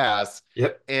flat ass.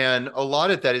 yep, And a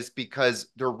lot of that is because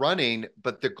they're running,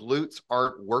 but the glutes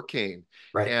aren't working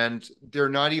right. and they're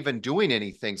not even doing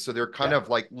anything. So they're kind Yeah, of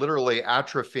like literally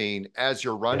atrophying as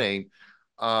you're yeah, running.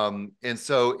 And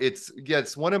so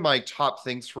it's one of my top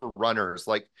things for runners,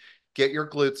 like get your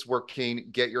glutes working,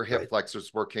 get your hip right,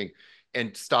 flexors working,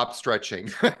 and stop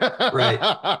stretching. right.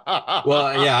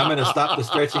 Well, yeah, I'm gonna stop the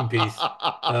stretching piece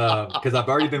because I've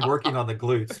already been working on the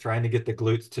glutes, trying to get the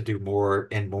glutes to do more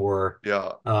and more,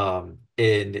 Yeah.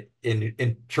 in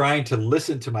trying to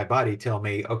listen to my body tell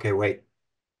me, okay, wait,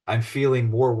 I'm feeling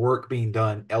more work being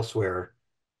done elsewhere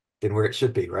than where it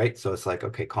should be, right? So it's like,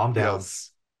 okay, calm down,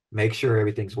 Yes. make sure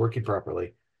everything's working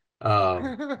properly.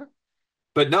 Um,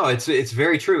 but no, it's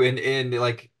very true, and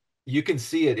like you can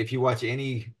see it if you watch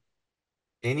any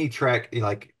track,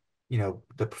 like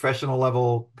the professional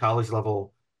level, college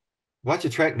level. Watch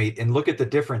a track meet and look at the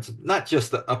difference, not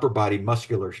just the upper body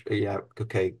muscular. Yeah,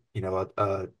 okay,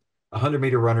 a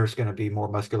 100-meter runner is going to be more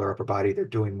muscular upper body. They're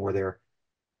doing more there,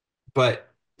 but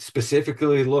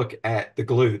specifically look at the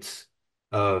glutes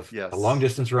of a long Yes.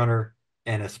 distance runner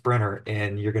and a sprinter,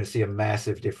 and you're going to see a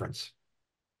massive difference.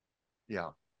 Yeah.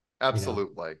 You know,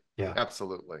 Absolutely. yeah,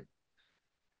 Absolutely.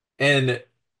 and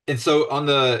and so on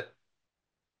the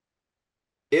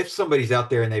if somebody's out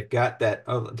there and they've got that,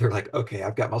 oh, they're like, okay,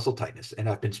 I've got muscle tightness and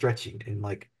I've been stretching, and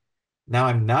like now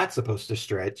I'm not supposed to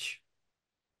stretch.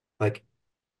 Like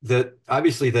the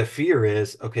obviously the fear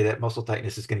is, okay, that muscle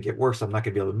tightness is going to get worse. I'm not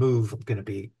going to be able to move. I'm going to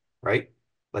be right.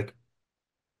 Like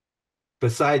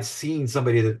besides seeing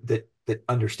somebody that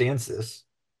understands this,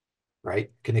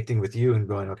 right? Connecting with you and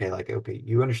going, okay, like, okay,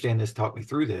 you understand this, talk me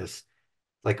through this.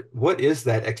 Like, what is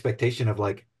that expectation of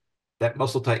like that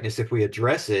muscle tightness if we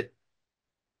address it?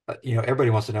 Everybody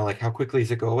wants to know like how quickly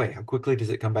does it go away? How quickly does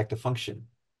it come back to function?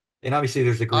 And obviously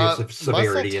there's a degree of Muscle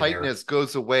severity in there. tightness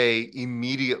goes away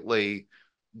immediately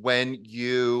when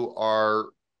you are,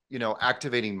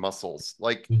 activating muscles.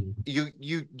 Like Mhm. you,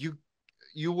 you, you,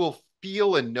 you will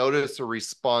feel and notice a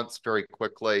response very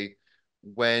quickly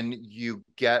when you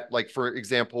get, like, for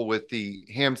example, with the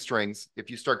hamstrings, if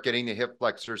you start getting the hip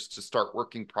flexors to start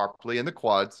working properly in the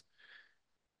quads,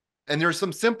 and there's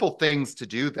some simple things to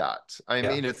do that. I Yeah,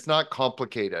 mean, it's not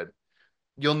complicated.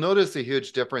 You'll notice a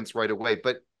huge difference right away.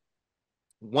 But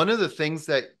one of the things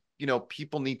that,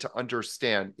 people need to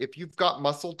understand, if you've got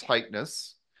muscle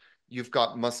tightness, you've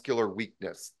got muscular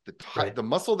weakness. right. The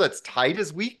muscle that's tight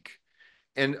is weak,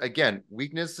 And again,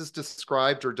 weakness is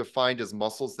described or defined as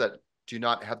muscles that do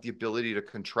not have the ability to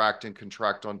contract and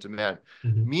contract on demand,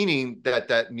 meaning that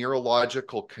that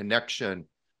neurological connection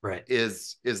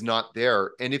is not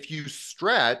there. And if you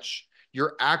stretch,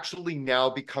 you're actually now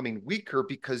becoming weaker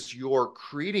because you're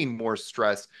creating more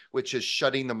stress, which is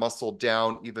shutting the muscle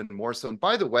down even more so. And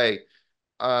by the way,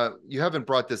 you haven't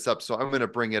brought this up, so I'm going to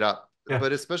bring it up. Yeah.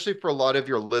 But especially for a lot of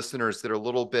your listeners that are a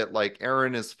little bit like,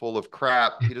 Aaron is full of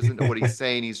crap. He doesn't know what he's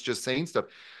saying. He's just saying stuff.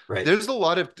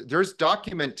 There's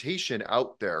documentation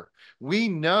out there. We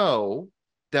know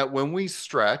that when we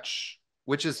stretch,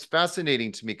 which is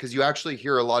fascinating to me because you actually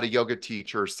hear a lot of yoga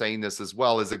teachers saying this as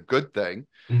well as a good thing.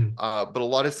 But a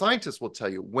lot of scientists will tell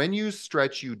you when you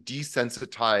stretch, you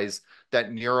desensitize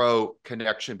that neuro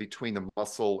connection between the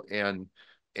muscle and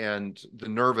the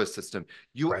nervous system.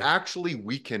 You actually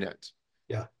weaken it.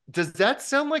 Yeah. Does that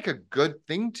sound like a good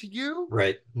thing to you?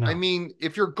 Right. No. I mean,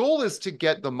 if your goal is to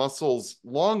get the muscles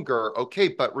longer, okay,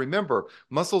 but remember,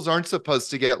 muscles aren't supposed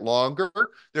to get longer.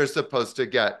 They're supposed to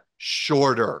get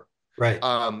shorter.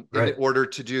 In order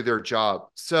to do their job.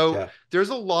 So there's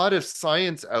a lot of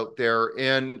science out there.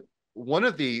 And one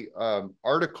of the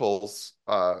articles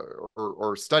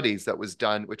or studies that was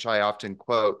done, which I often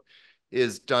quote,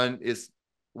 was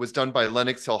done by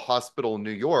Lenox Hill Hospital in New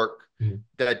York,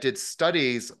 that did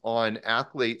studies on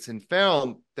athletes and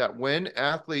found that when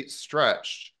athletes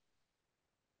stretched,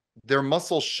 their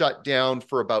muscles shut down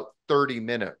for about 30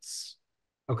 minutes.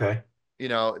 Okay. You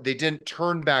know, they didn't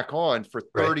turn back on for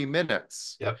 30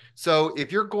 minutes. Yep. So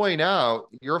if you're going out,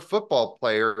 you're a football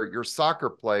player, you're a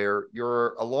soccer player,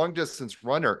 you're a long distance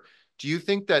runner. Do you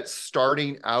think that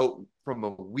starting out from a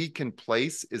weakened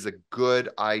place is a good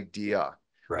idea?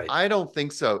 I don't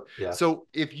think so. Yeah. So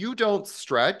if you don't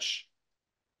stretch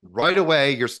right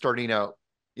away, you're starting out,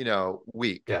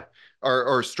 weak. Yeah.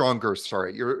 Or stronger,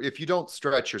 sorry. If you don't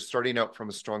stretch, you're starting out from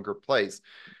a stronger place.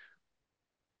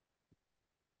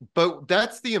 But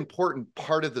that's the important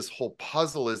part of this whole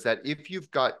puzzle is that if you've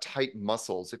got tight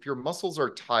muscles, if your muscles are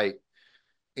tight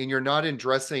and you're not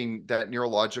addressing that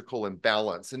neurological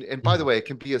imbalance, and by the way, it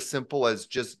can be as simple as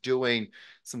just doing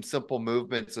some simple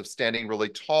movements of standing really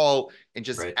tall and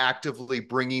just actively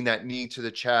bringing that knee to the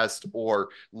chest or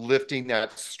lifting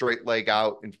that straight leg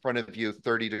out in front of you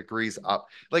 30 degrees up.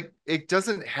 Like, it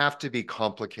doesn't have to be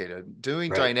complicated.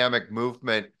 Doing dynamic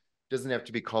movement doesn't have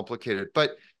to be complicated.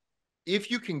 But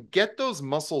if you can get those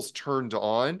muscles turned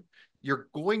on, you're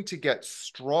going to get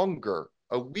stronger.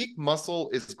 A weak muscle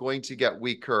is going to get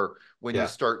weaker when you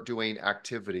start doing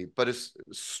activity, but a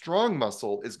strong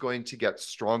muscle is going to get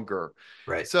stronger.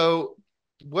 So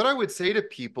what I would say to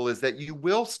people is that you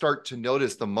will start to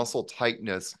notice the muscle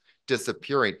tightness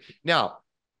disappearing. Now,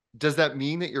 does that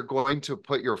mean that you're going to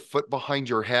put your foot behind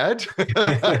your head?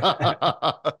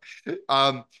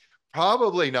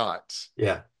 Probably not.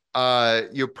 Yeah.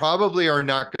 You probably are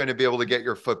not going to be able to get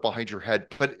your foot behind your head.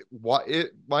 But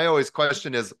my always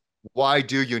question is, why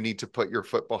do you need to put your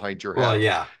foot behind your head? Well,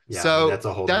 yeah. So I mean, that's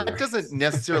a whole that doesn't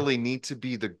necessarily need to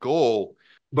be the goal.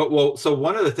 But so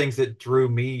one of the things that drew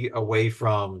me away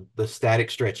from the static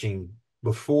stretching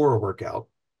before a workout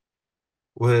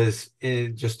was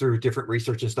just through different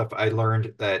research and stuff, I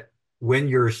learned that when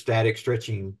you're static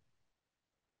stretching,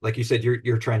 like you said,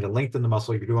 you're trying to lengthen the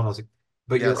muscle, you're doing all those,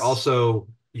 but you're also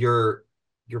you're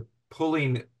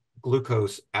pulling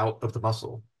glucose out of the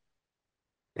muscle.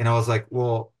 And I was like,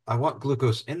 well, I want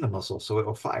glucose in the muscle so it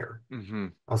will fire. I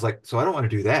was like, so I don't want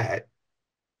to do that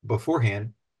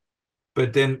beforehand.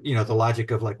 But then, the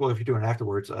logic of like, well, if you're doing it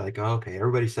afterwards, like, oh, okay,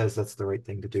 everybody says that's the right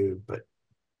thing to do. But,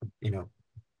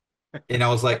 and I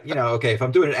was like, okay, if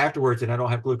I'm doing it afterwards and I don't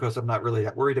have glucose, I'm not really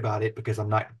that worried about it because I'm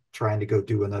not trying to go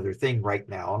do another thing right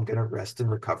now. I'm going to rest and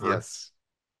recover.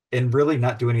 And really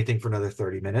not do anything for another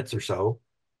 30 minutes or so.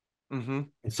 And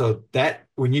so that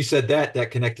when you said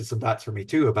that connected some dots for me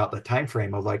too about the time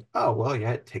frame of like, oh, well,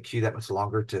 yeah, it takes you that much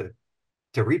longer to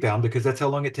rebound because that's how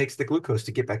long it takes the glucose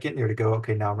to get back in there to go,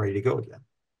 okay, now I'm ready to go again.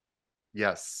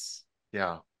 Yes.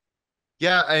 Yeah.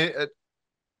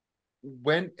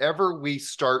 Whenever we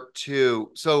start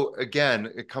to, so again,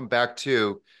 it come back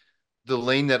to the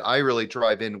lane that I really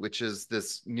drive in, which is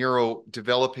this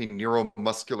developing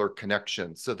neuromuscular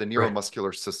connection. So the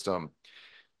neuromuscular system.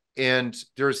 And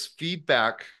there's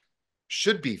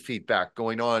should be feedback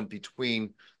going on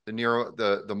between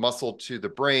the muscle to the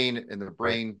brain and the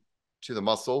brain to the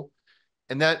muscle.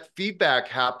 And that feedback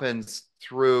happens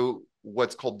through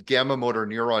what's called gamma motor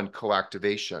neuron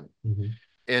coactivation.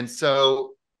 And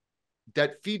so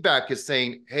that feedback is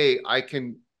saying, hey, I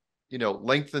can,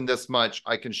 lengthen this much,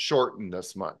 I can shorten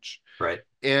this much.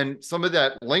 And some of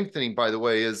that lengthening, by the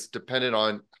way, is dependent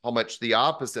on how much the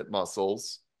opposite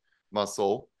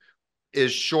muscle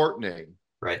is shortening.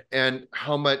 Right. And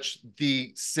how much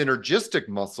the synergistic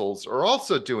muscles are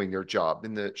also doing their job.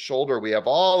 In the shoulder, we have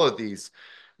all of these,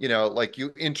 like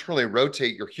you internally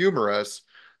rotate your humerus.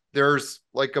 There's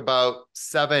like about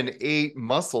 7, 8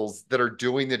 muscles that are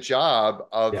doing the job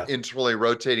of internally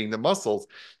rotating the muscles.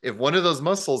 If one of those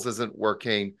muscles isn't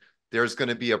working, there's going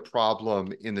to be a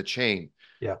problem in the chain.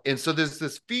 Yeah. And so there's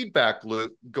this feedback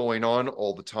loop going on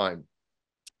all the time.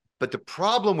 But the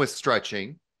problem with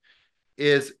stretching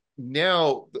is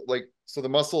now, so the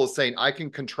muscle is saying, I can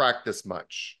contract this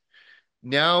much.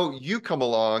 Now you come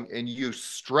along and you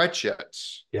stretch it.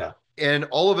 Yeah. And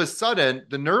all of a sudden,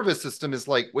 the nervous system is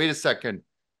like, wait a second,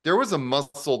 there was a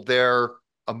muscle there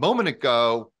a moment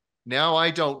ago. Now I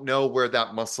don't know where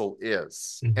that muscle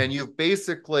is. Mm-hmm. And you've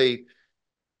basically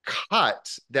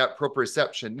cut that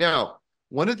proprioception. Now,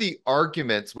 one of the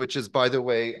arguments, which is, by the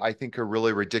way, I think a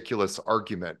really ridiculous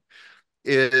argument,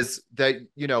 is that,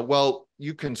 well,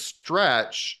 you can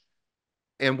stretch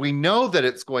and we know that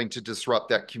it's going to disrupt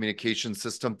that communication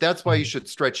system. That's why you should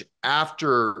stretch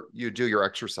after you do your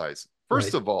exercise.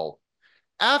 First of all,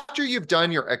 after you've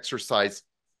done your exercise,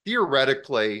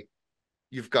 theoretically,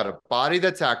 you've got a body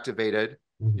that's activated,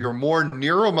 you're more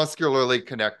neuromuscularly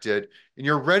connected, and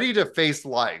you're ready to face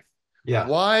life. Yeah.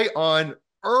 Why on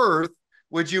earth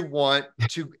would you want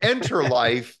to enter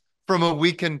life from a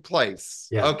weakened place?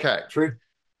 Yeah. Okay. True.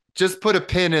 Just put a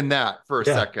pin in that for a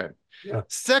second. Yeah.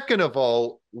 Second of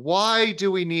all, why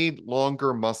do we need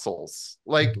longer muscles?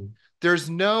 Like there is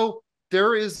no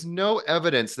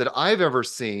evidence that I've ever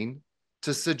seen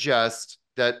to suggest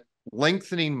that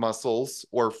lengthening muscles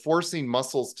or forcing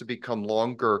muscles to become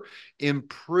longer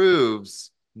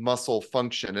improves muscle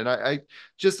function. And I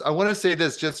want to say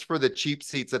this just for the cheap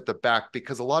seats at the back,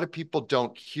 because a lot of people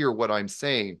don't hear what I'm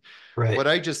saying. Right. What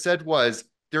I just said was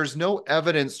there's no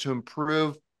evidence to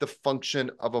improve the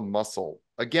function of a muscle.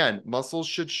 Again, muscles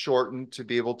should shorten to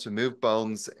be able to move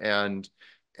bones and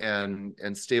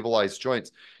stabilize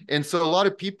joints. And so a lot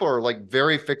of people are like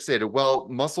very fixated. Well,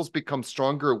 muscles become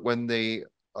stronger when they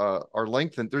are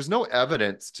lengthened. There's no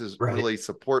evidence to really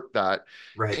support that.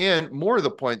 Right. And more to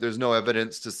the point, there's no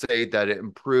evidence to say that it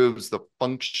improves the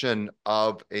function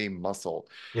of a muscle.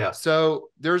 Yeah. So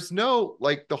there's no,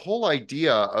 like, the whole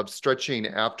idea of stretching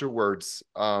afterwards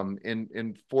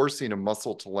in forcing a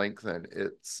muscle to lengthen,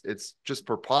 it's just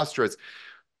preposterous.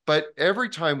 But every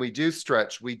time we do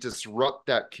stretch, we disrupt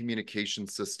that communication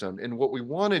system. And what we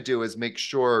want to do is make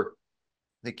sure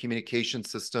the communication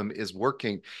system is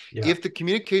working. Yeah. If the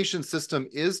communication system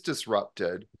is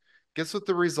disrupted, guess what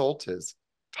the result is?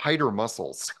 Tighter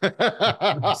muscles. Oh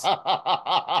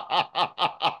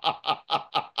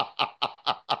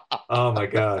my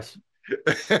gosh.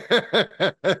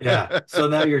 Yeah. So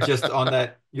now you're just on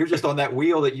that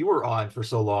wheel that you were on for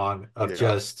so long of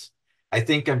just, I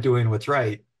think I'm doing what's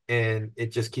right. And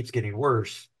it just keeps getting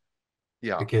worse.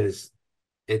 Yeah. Because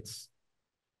it's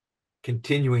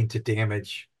continuing to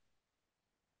damage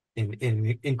and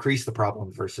increase the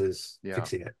problem versus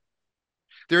fixing it.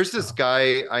 There's this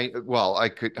guy,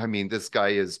 this guy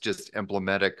is just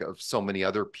emblematic of so many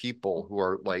other people who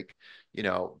are like,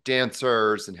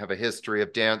 dancers and have a history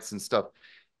of dance and stuff.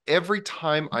 Every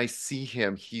time I see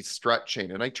him, he's stretching.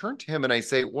 And I turn to him and I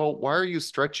say, well, why are you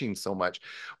stretching so much?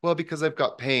 Well, because I've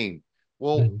got pain.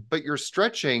 Well, but you're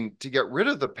stretching to get rid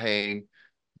of the pain,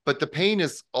 but the pain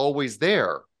is always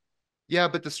there. Yeah,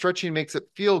 but the stretching makes it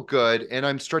feel good, and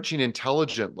I'm stretching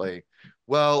intelligently.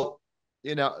 Well,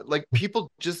 like,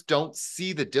 people just don't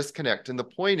see the disconnect. And the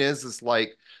point is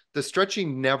like, the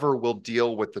stretching never will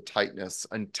deal with the tightness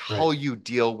until you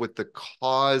deal with the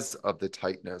cause of the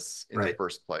tightness in the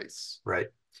first place. Right.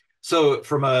 So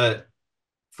from a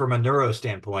neuro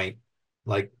standpoint,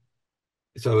 like,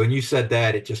 so when you said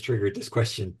that, it just triggered this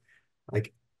question.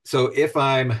 Like, so if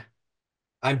I'm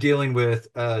dealing with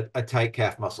a tight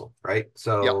calf muscle, right?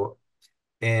 So,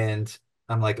 and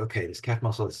I'm like, okay, this calf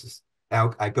muscle,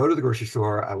 I go to the grocery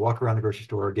store, I walk around the grocery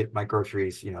store, get my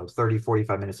groceries, 30,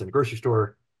 45 minutes in the grocery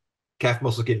store, calf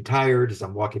muscle getting tired as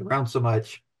I'm walking around so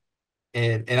much.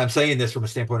 And I'm saying this from a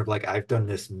standpoint of like, I've done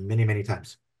this many, many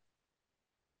times.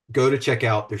 Go to check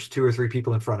out, there's 2 or 3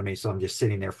 people in front of me. So I'm just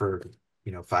sitting there for,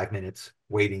 5 minutes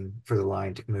waiting for the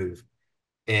line to move.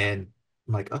 And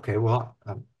I'm like, okay, well,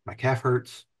 my calf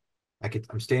hurts.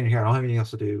 I'm standing here. I don't have anything else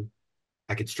to do.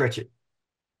 I could stretch it.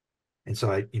 And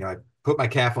so I put my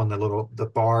calf on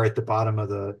the bar at the bottom of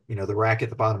the rack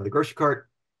at the bottom of the grocery cart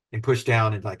and push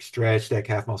down and like stretch that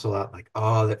calf muscle out. Like,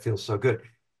 oh, that feels so good.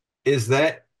 Is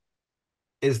that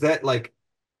like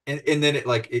and then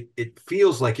it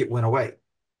feels like it went away.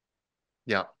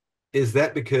 Yeah. Is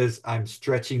that because I'm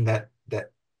stretching that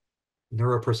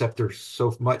neuroperceptor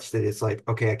so much that it's like,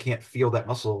 okay, I can't feel that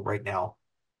muscle right now.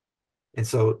 And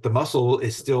so the muscle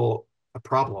is still a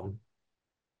problem,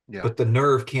 Yeah. but the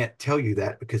nerve can't tell you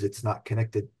that because it's not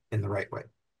connected in the right way.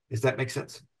 Does that make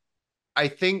sense? I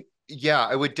think, yeah,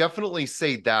 I would definitely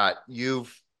say that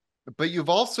but you've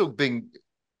also been,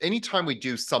 anytime we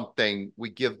do something, we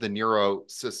give the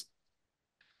neurosystem,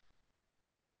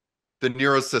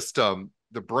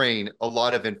 the brain, a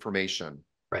lot of information.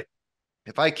 Right.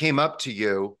 If I came up to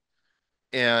you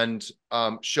and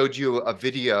showed you a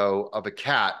video of a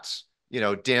cat,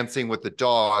 dancing with the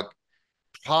dog,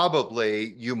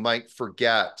 probably you might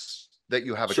forget that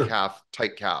you have a Sure.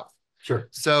 tight calf. Sure.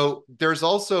 So there's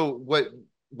also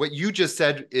what you just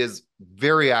said is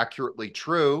very accurately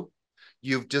true.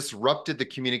 You've disrupted the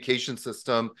communication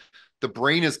system. The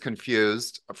brain is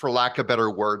confused, for lack of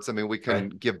better words. I mean, we can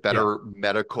Okay. give Yeah, better of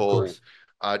medical course.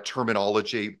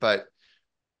 terminology,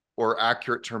 or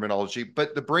accurate terminology,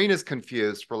 but the brain is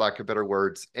confused, for lack of better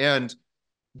words. And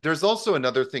there's also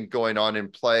another thing going on in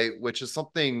play, which is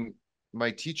something my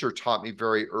teacher taught me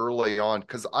very early on,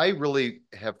 because I really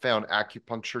have found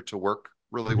acupuncture to work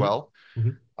really Mm-hmm. well.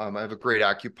 Mm-hmm. I have a great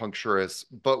acupuncturist,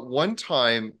 but one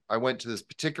time I went to this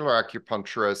particular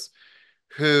acupuncturist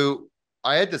who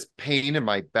I had this pain in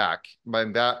my back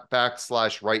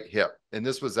slash right hip. And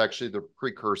this was actually the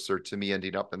precursor to me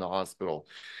ending up in the hospital.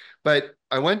 But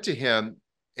I went to him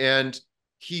and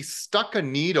he stuck a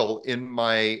needle in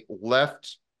my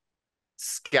left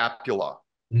scapula,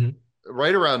 Mm-hmm.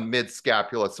 right around mid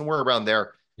scapula, somewhere around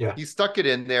there. Yeah. He stuck it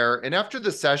in there. And after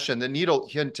the session, he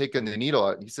hadn't taken the needle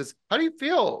out. He says, "How do you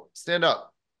feel? Stand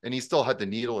up." And he still had the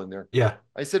needle in there. Yeah.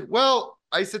 I said,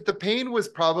 the pain was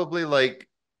probably like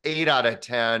 8 out of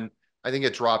 10. I think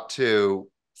it dropped to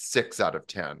 6 out of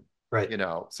 10, Right.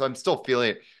 so I'm still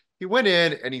feeling it. He went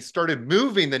in and he started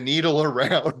moving the needle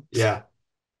around. Yeah.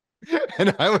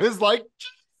 And I was like,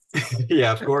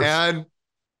 Yeah, of course. and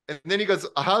then he goes,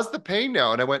 "How's the pain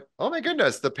now?" And I went, "Oh my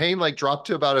goodness, the pain like dropped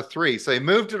to about a 3." So he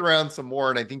moved it around some more,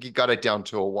 and I think he got it down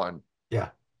to a 1. Yeah.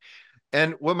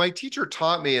 And what my teacher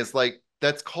taught me is like,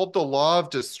 that's called the law of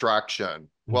distraction.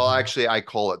 Well, Mm-hmm. actually, I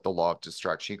call it the law of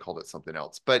distraction. He called it something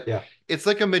else. But Yeah. it's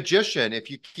like a magician.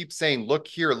 If you keep saying, look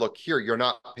here, you're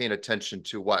not paying attention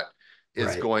to what is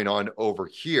Right. going on over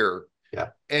here. Yeah.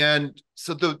 And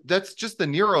so that's just the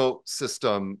neuro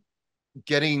system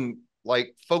getting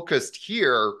like focused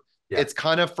here. Yeah. It's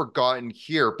kind of forgotten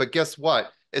here. But guess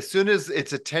what? As soon as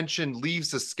its attention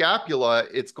leaves the scapula,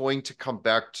 it's going to come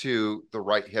back to the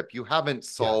right hip. You haven't Yeah.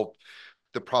 solved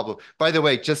the problem. By the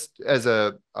way, just as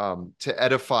a to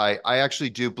edify, I actually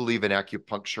do believe in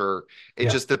acupuncture. It Yeah.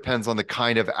 just depends on the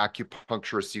kind of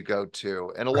acupuncturist you go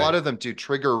to, and a lot Right. of them do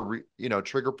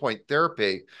trigger point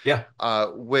therapy, Yeah.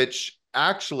 which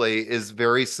actually is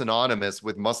very synonymous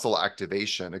with muscle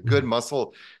activation. Mm-hmm.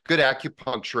 Good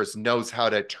acupuncturist knows how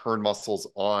to turn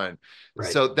muscles on. Right.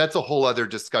 So that's a whole other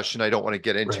discussion I don't want to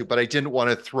get into, Right. but I didn't want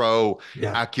to throw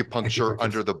Yeah. acupuncture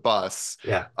under Acupuncturist. the bus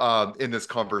Yeah. in this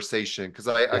conversation, because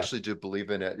I Yeah. actually do believe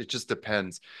in it. It just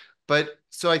depends. But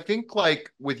so I think like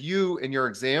with you and your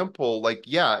example, like,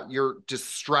 yeah, you're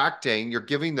distracting, you're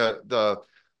giving the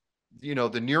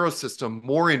neurosystem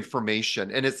more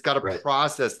information, and it's got to Right.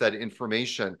 process that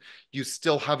information. You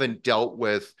still haven't dealt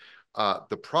with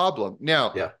the problem.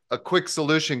 Now, Yeah. a quick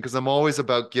solution, because I'm always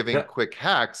about giving Yeah. quick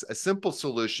hacks, a simple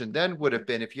solution then would have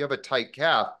been, if you have a tight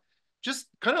calf, just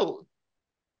kind of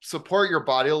support your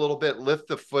body a little bit, lift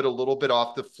the foot a little bit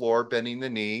off the floor, bending the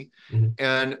knee, Mm-hmm.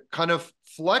 and kind of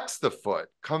flex the foot,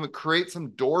 come and create some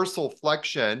dorsal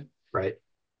flexion. Right.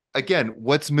 Again,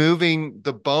 what's moving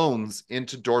the bones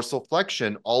into dorsal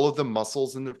flexion? All of the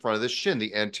muscles in the front of the shin,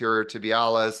 the anterior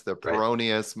tibialis, the Right.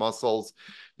 peroneus muscles.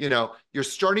 You're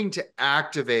starting to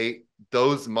activate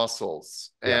those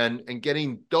muscles, Yeah. and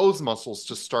getting those muscles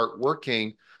to start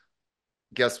working.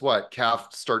 Guess what?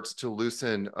 Calf starts to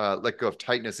loosen, let go of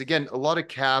tightness. Again, a lot of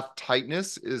calf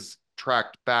tightness is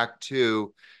tracked back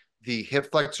to the hip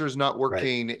flexors not Right.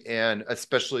 working, and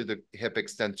especially the hip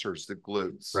extensors, the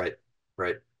glutes. Right.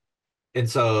 Right. And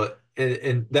so,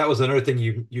 and that was another thing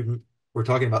you were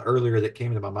talking about earlier that came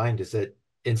into my mind, is that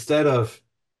instead of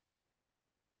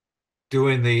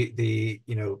doing the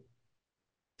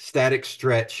static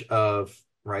stretch of,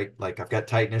 right, like I've got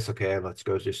tightness, okay, let's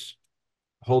go just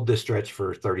hold this stretch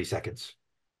for 30 seconds.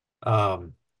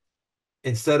 Um,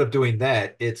 Instead of doing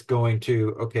that, it's going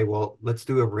to, okay, well, let's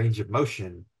do a range of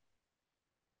motion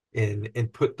and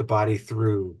put the body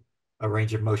through a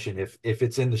range of motion. If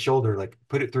it's in the shoulder, like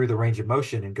put it through the range of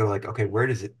motion and go like, okay, where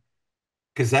does it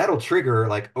because that'll trigger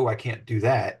like, oh, I can't do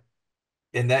that.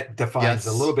 And that defines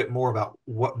a little Yes. bit more about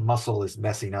what muscle is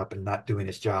messing up and not doing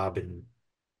its job and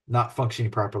not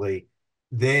functioning properly.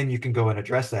 Then you can go and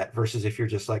address that versus if you're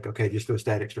just like, okay, just do a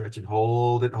static stretch and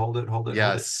hold it, hold it, hold it, hold it.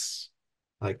 Yes.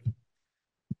 Like,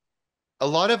 A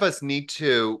lot of us need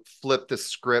to flip the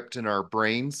script in our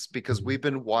brains because mhm. we've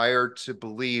been wired to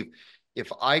believe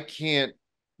if I can't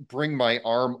bring my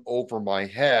arm over my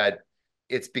head,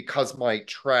 it's because my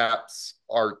traps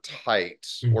are tight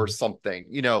or Mhm. something.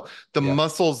 You know, the Yeah,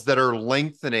 muscles that are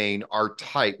lengthening are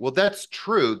tight. Well, that's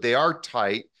true. They are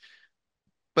tight,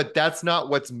 but that's not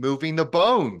what's moving the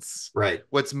bones. right.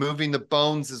 What's moving the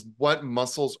bones is what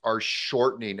muscles are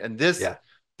shortening. And this Yeah.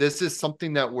 this is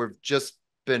something that we've just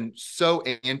been so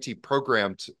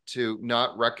anti-programmed to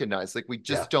not recognize. Like we Yeah.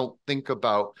 just don't think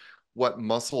about what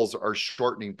muscles are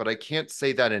shortening, but I can't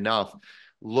say that enough.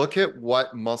 Look at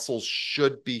what muscles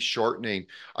should be shortening.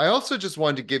 I also just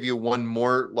wanted to give you one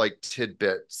more like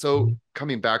tidbit. So Mhm.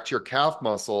 coming back to your calf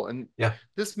muscle, and Yeah.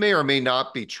 this may or may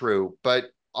not be true,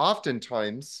 but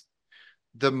oftentimes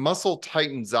the muscle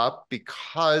tightens up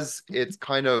because it's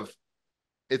kind of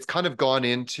gone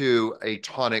into a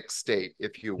tonic state,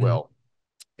 if you Mhm. will.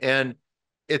 And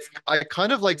I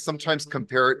kind of like sometimes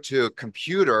compare it to a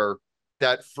computer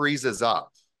that freezes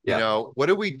up. You Yeah. know, what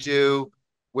do we do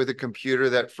with a computer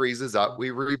that freezes up? We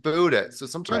reboot it. So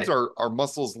sometimes Right. our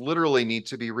muscles literally need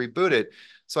to be rebooted.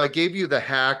 So I gave you the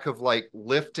hack of like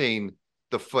lifting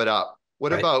the foot up.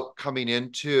 What Right. about coming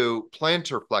into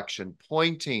plantar flexion,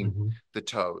 pointing Mhm. the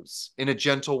toes in a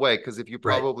gentle way? Because if you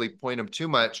Right. probably point them too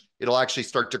much, it'll actually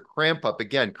start to cramp up.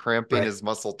 Again, cramping Right. is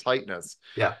muscle tightness.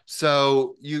 Yeah.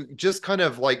 So you just kind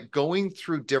of like going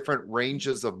through different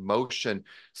ranges of motion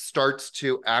starts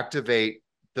to activate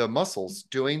the muscles,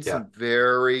 doing Yeah. some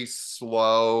very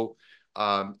slow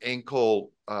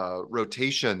ankle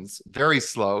rotations, very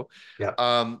slow, Yeah.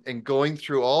 and going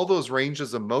through all those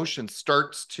ranges of motion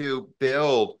starts to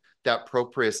build that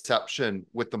proprioception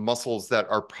with the muscles that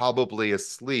are probably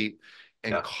asleep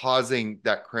and Yeah. causing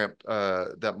that cramp,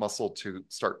 that muscle to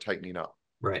start tightening up.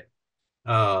 Right.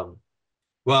 Um,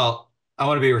 well, I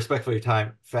want to be respectful of your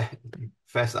time.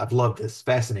 Fast. I've loved this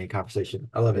fascinating conversation.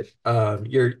 I love it.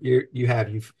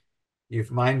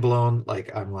 You've mind blown.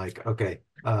 Like I'm like, okay,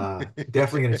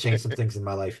 definitely going to change some things in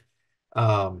my life.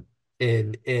 Um,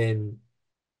 in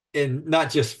not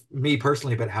just me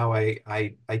personally, but how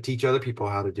I teach other people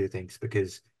how to do things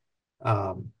because,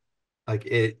 um, like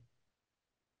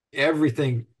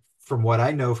everything from what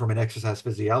I know from an exercise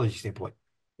physiology standpoint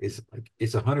is like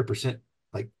it's 100%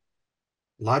 like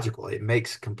logical. It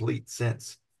makes complete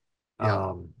sense.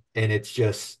 Yeah. And it's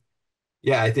just,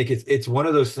 yeah, I think it's one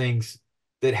of those things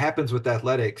that happens with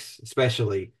athletics,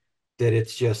 especially that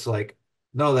it's just like,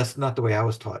 no, that's not the way I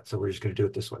was taught. So we're just going to do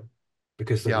it this way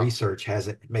because the Yeah. research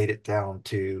hasn't made it down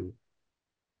to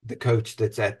the coach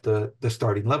that's at the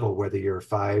starting level, whether you're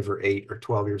 5 or 8 or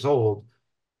 12 years old,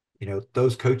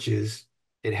 those coaches,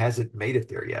 it hasn't made it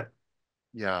there yet.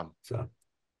 Yeah. So,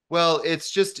 Well,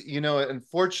 it's just,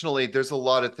 unfortunately, there's a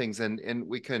lot of things, and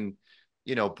we can,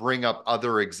 bring up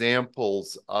other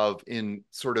examples of in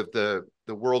sort of the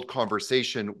world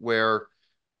conversation where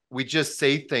we just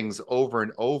say things over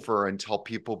and over until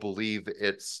people believe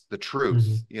it's the truth,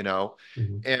 mhm, you know?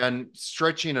 mhm. And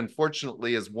stretching,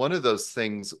 unfortunately, is one of those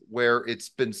things where it's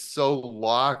been so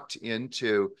locked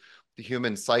into the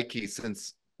human psyche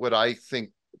since what I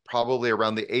think probably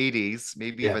around the 80s,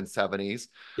 maybe Yeah, even 70s,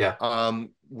 yeah.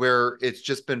 where it's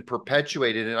just been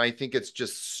perpetuated. And I think it's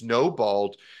just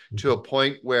snowballed to Mhm. a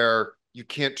point where you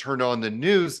can't turn on the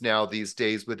news now these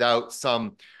days without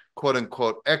some quote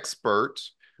unquote expert,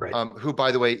 Right, who,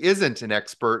 by the way, isn't an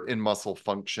expert in muscle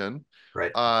function,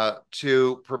 right,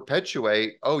 to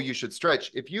perpetuate, oh, you should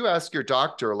stretch. If you ask your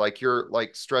doctor, like you're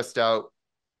like stressed out,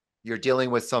 you're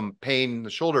dealing with some pain in the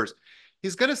shoulders,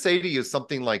 he's going to say to you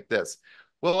something like this.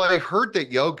 Well, I heard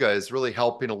that yoga is really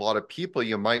helping a lot of people.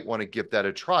 You might want to give that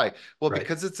a try. Well, right.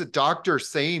 because it's a doctor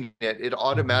saying it, it Mhm.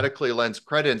 automatically lends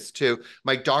credence to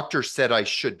my doctor said I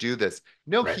should do this.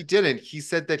 No, Right. he didn't. He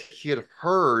said that he had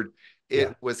heard Yeah,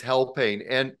 it was helping.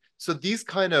 And so these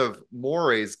kind of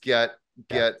mores get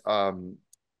yeah.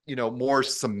 get more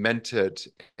cemented.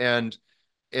 And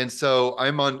so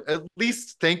I'm on, at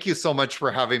least thank you so much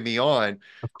for having me on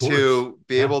Of course. to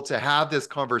be Yeah, able to have this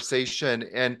conversation.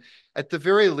 And at the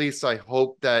very least, I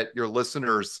hope that your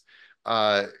listeners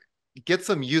uh, get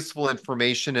some useful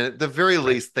information and at the very right,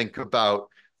 least think about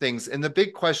things. And the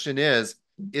big question is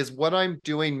what I'm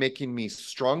doing making me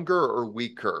stronger or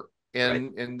weaker?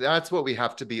 right, And that's what we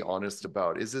have to be honest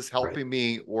about. Is this right, helping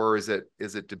me or is it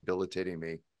debilitating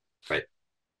me? right.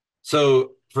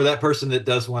 So for that person that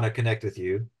does want to connect with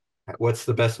you, what's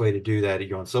the best way to do that? Are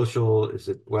you on social? Is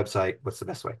it website? What's the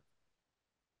best way?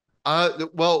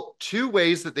 Well, two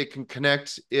ways that they can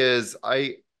connect is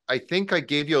I think I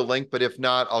gave you a link, but if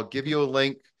not, I'll give you a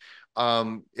link.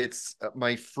 It's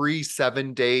my free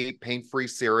 7-day pain-free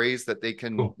series that they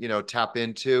can, Cool. tap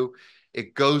into.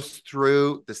 It goes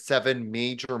through the 7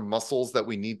 major muscles that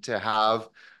we need to have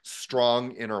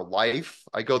strong in our life.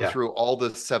 I go through all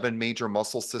the 7 major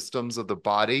muscle systems of the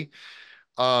body.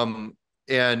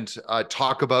 And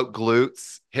talk about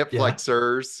glutes, hip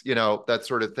flexors, that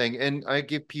sort of thing. And I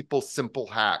give people simple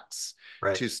hacks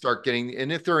to start getting,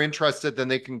 and if they're interested, then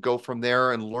they can go from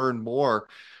there and learn more.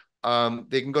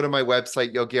 They can go to my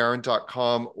website,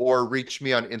 yogiaaron.com, or reach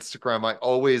me on Instagram. I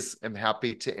always am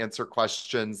happy to answer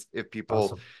questions if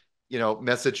people,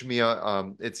 message me.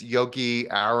 It's Yogi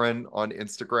Aaron on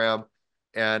Instagram,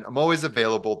 and I'm always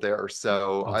available there.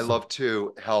 So I love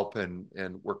to help and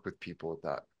work with people with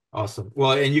that. Awesome.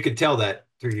 Well, and you can tell that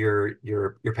through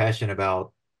your passion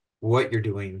about what you're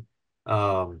doing.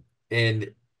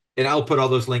 And I'll put all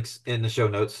those links in the show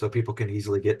notes so people can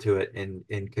easily get to it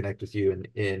and connect with you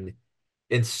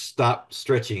and stop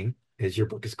stretching, as your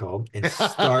book is called, and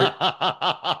start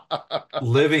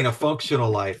living a functional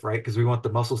life, right? Because we want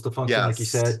the muscles to function, like you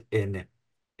said, and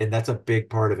that's a big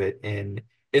part of it. And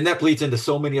that bleeds into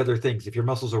so many other things. If your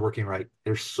muscles are working right,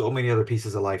 there's so many other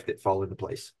pieces of life that fall into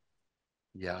place.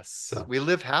 Yes. So, we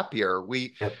live happier.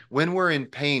 When we're in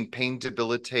pain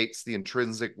debilitates the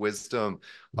intrinsic wisdom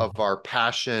of our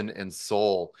passion and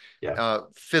soul,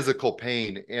 physical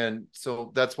pain. And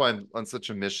so that's why I'm on such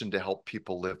a mission to help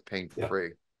people live pain-free.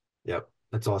 Yep.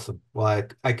 That's awesome. Well,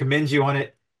 I commend you on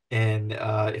it. And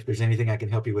if there's anything I can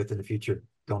help you with in the future,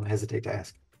 don't hesitate to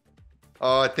ask.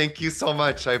 Oh, thank you so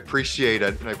much. I appreciate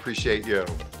it. And I appreciate you.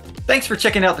 Thanks for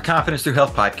checking out the Confidence Through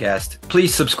Health podcast.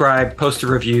 Please subscribe, post a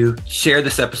review, share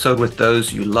this episode with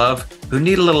those you love who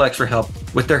need a little extra help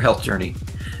with their health journey.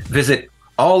 Visit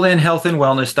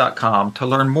allinhealthandwellness.com to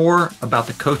learn more about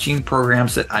the coaching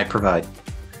programs that I provide.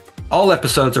 All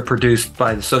episodes are produced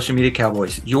by the Social Media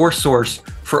Cowboys, your source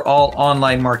for all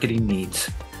online marketing needs.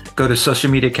 Go to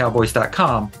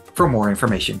socialmediacowboys.com for more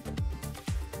information.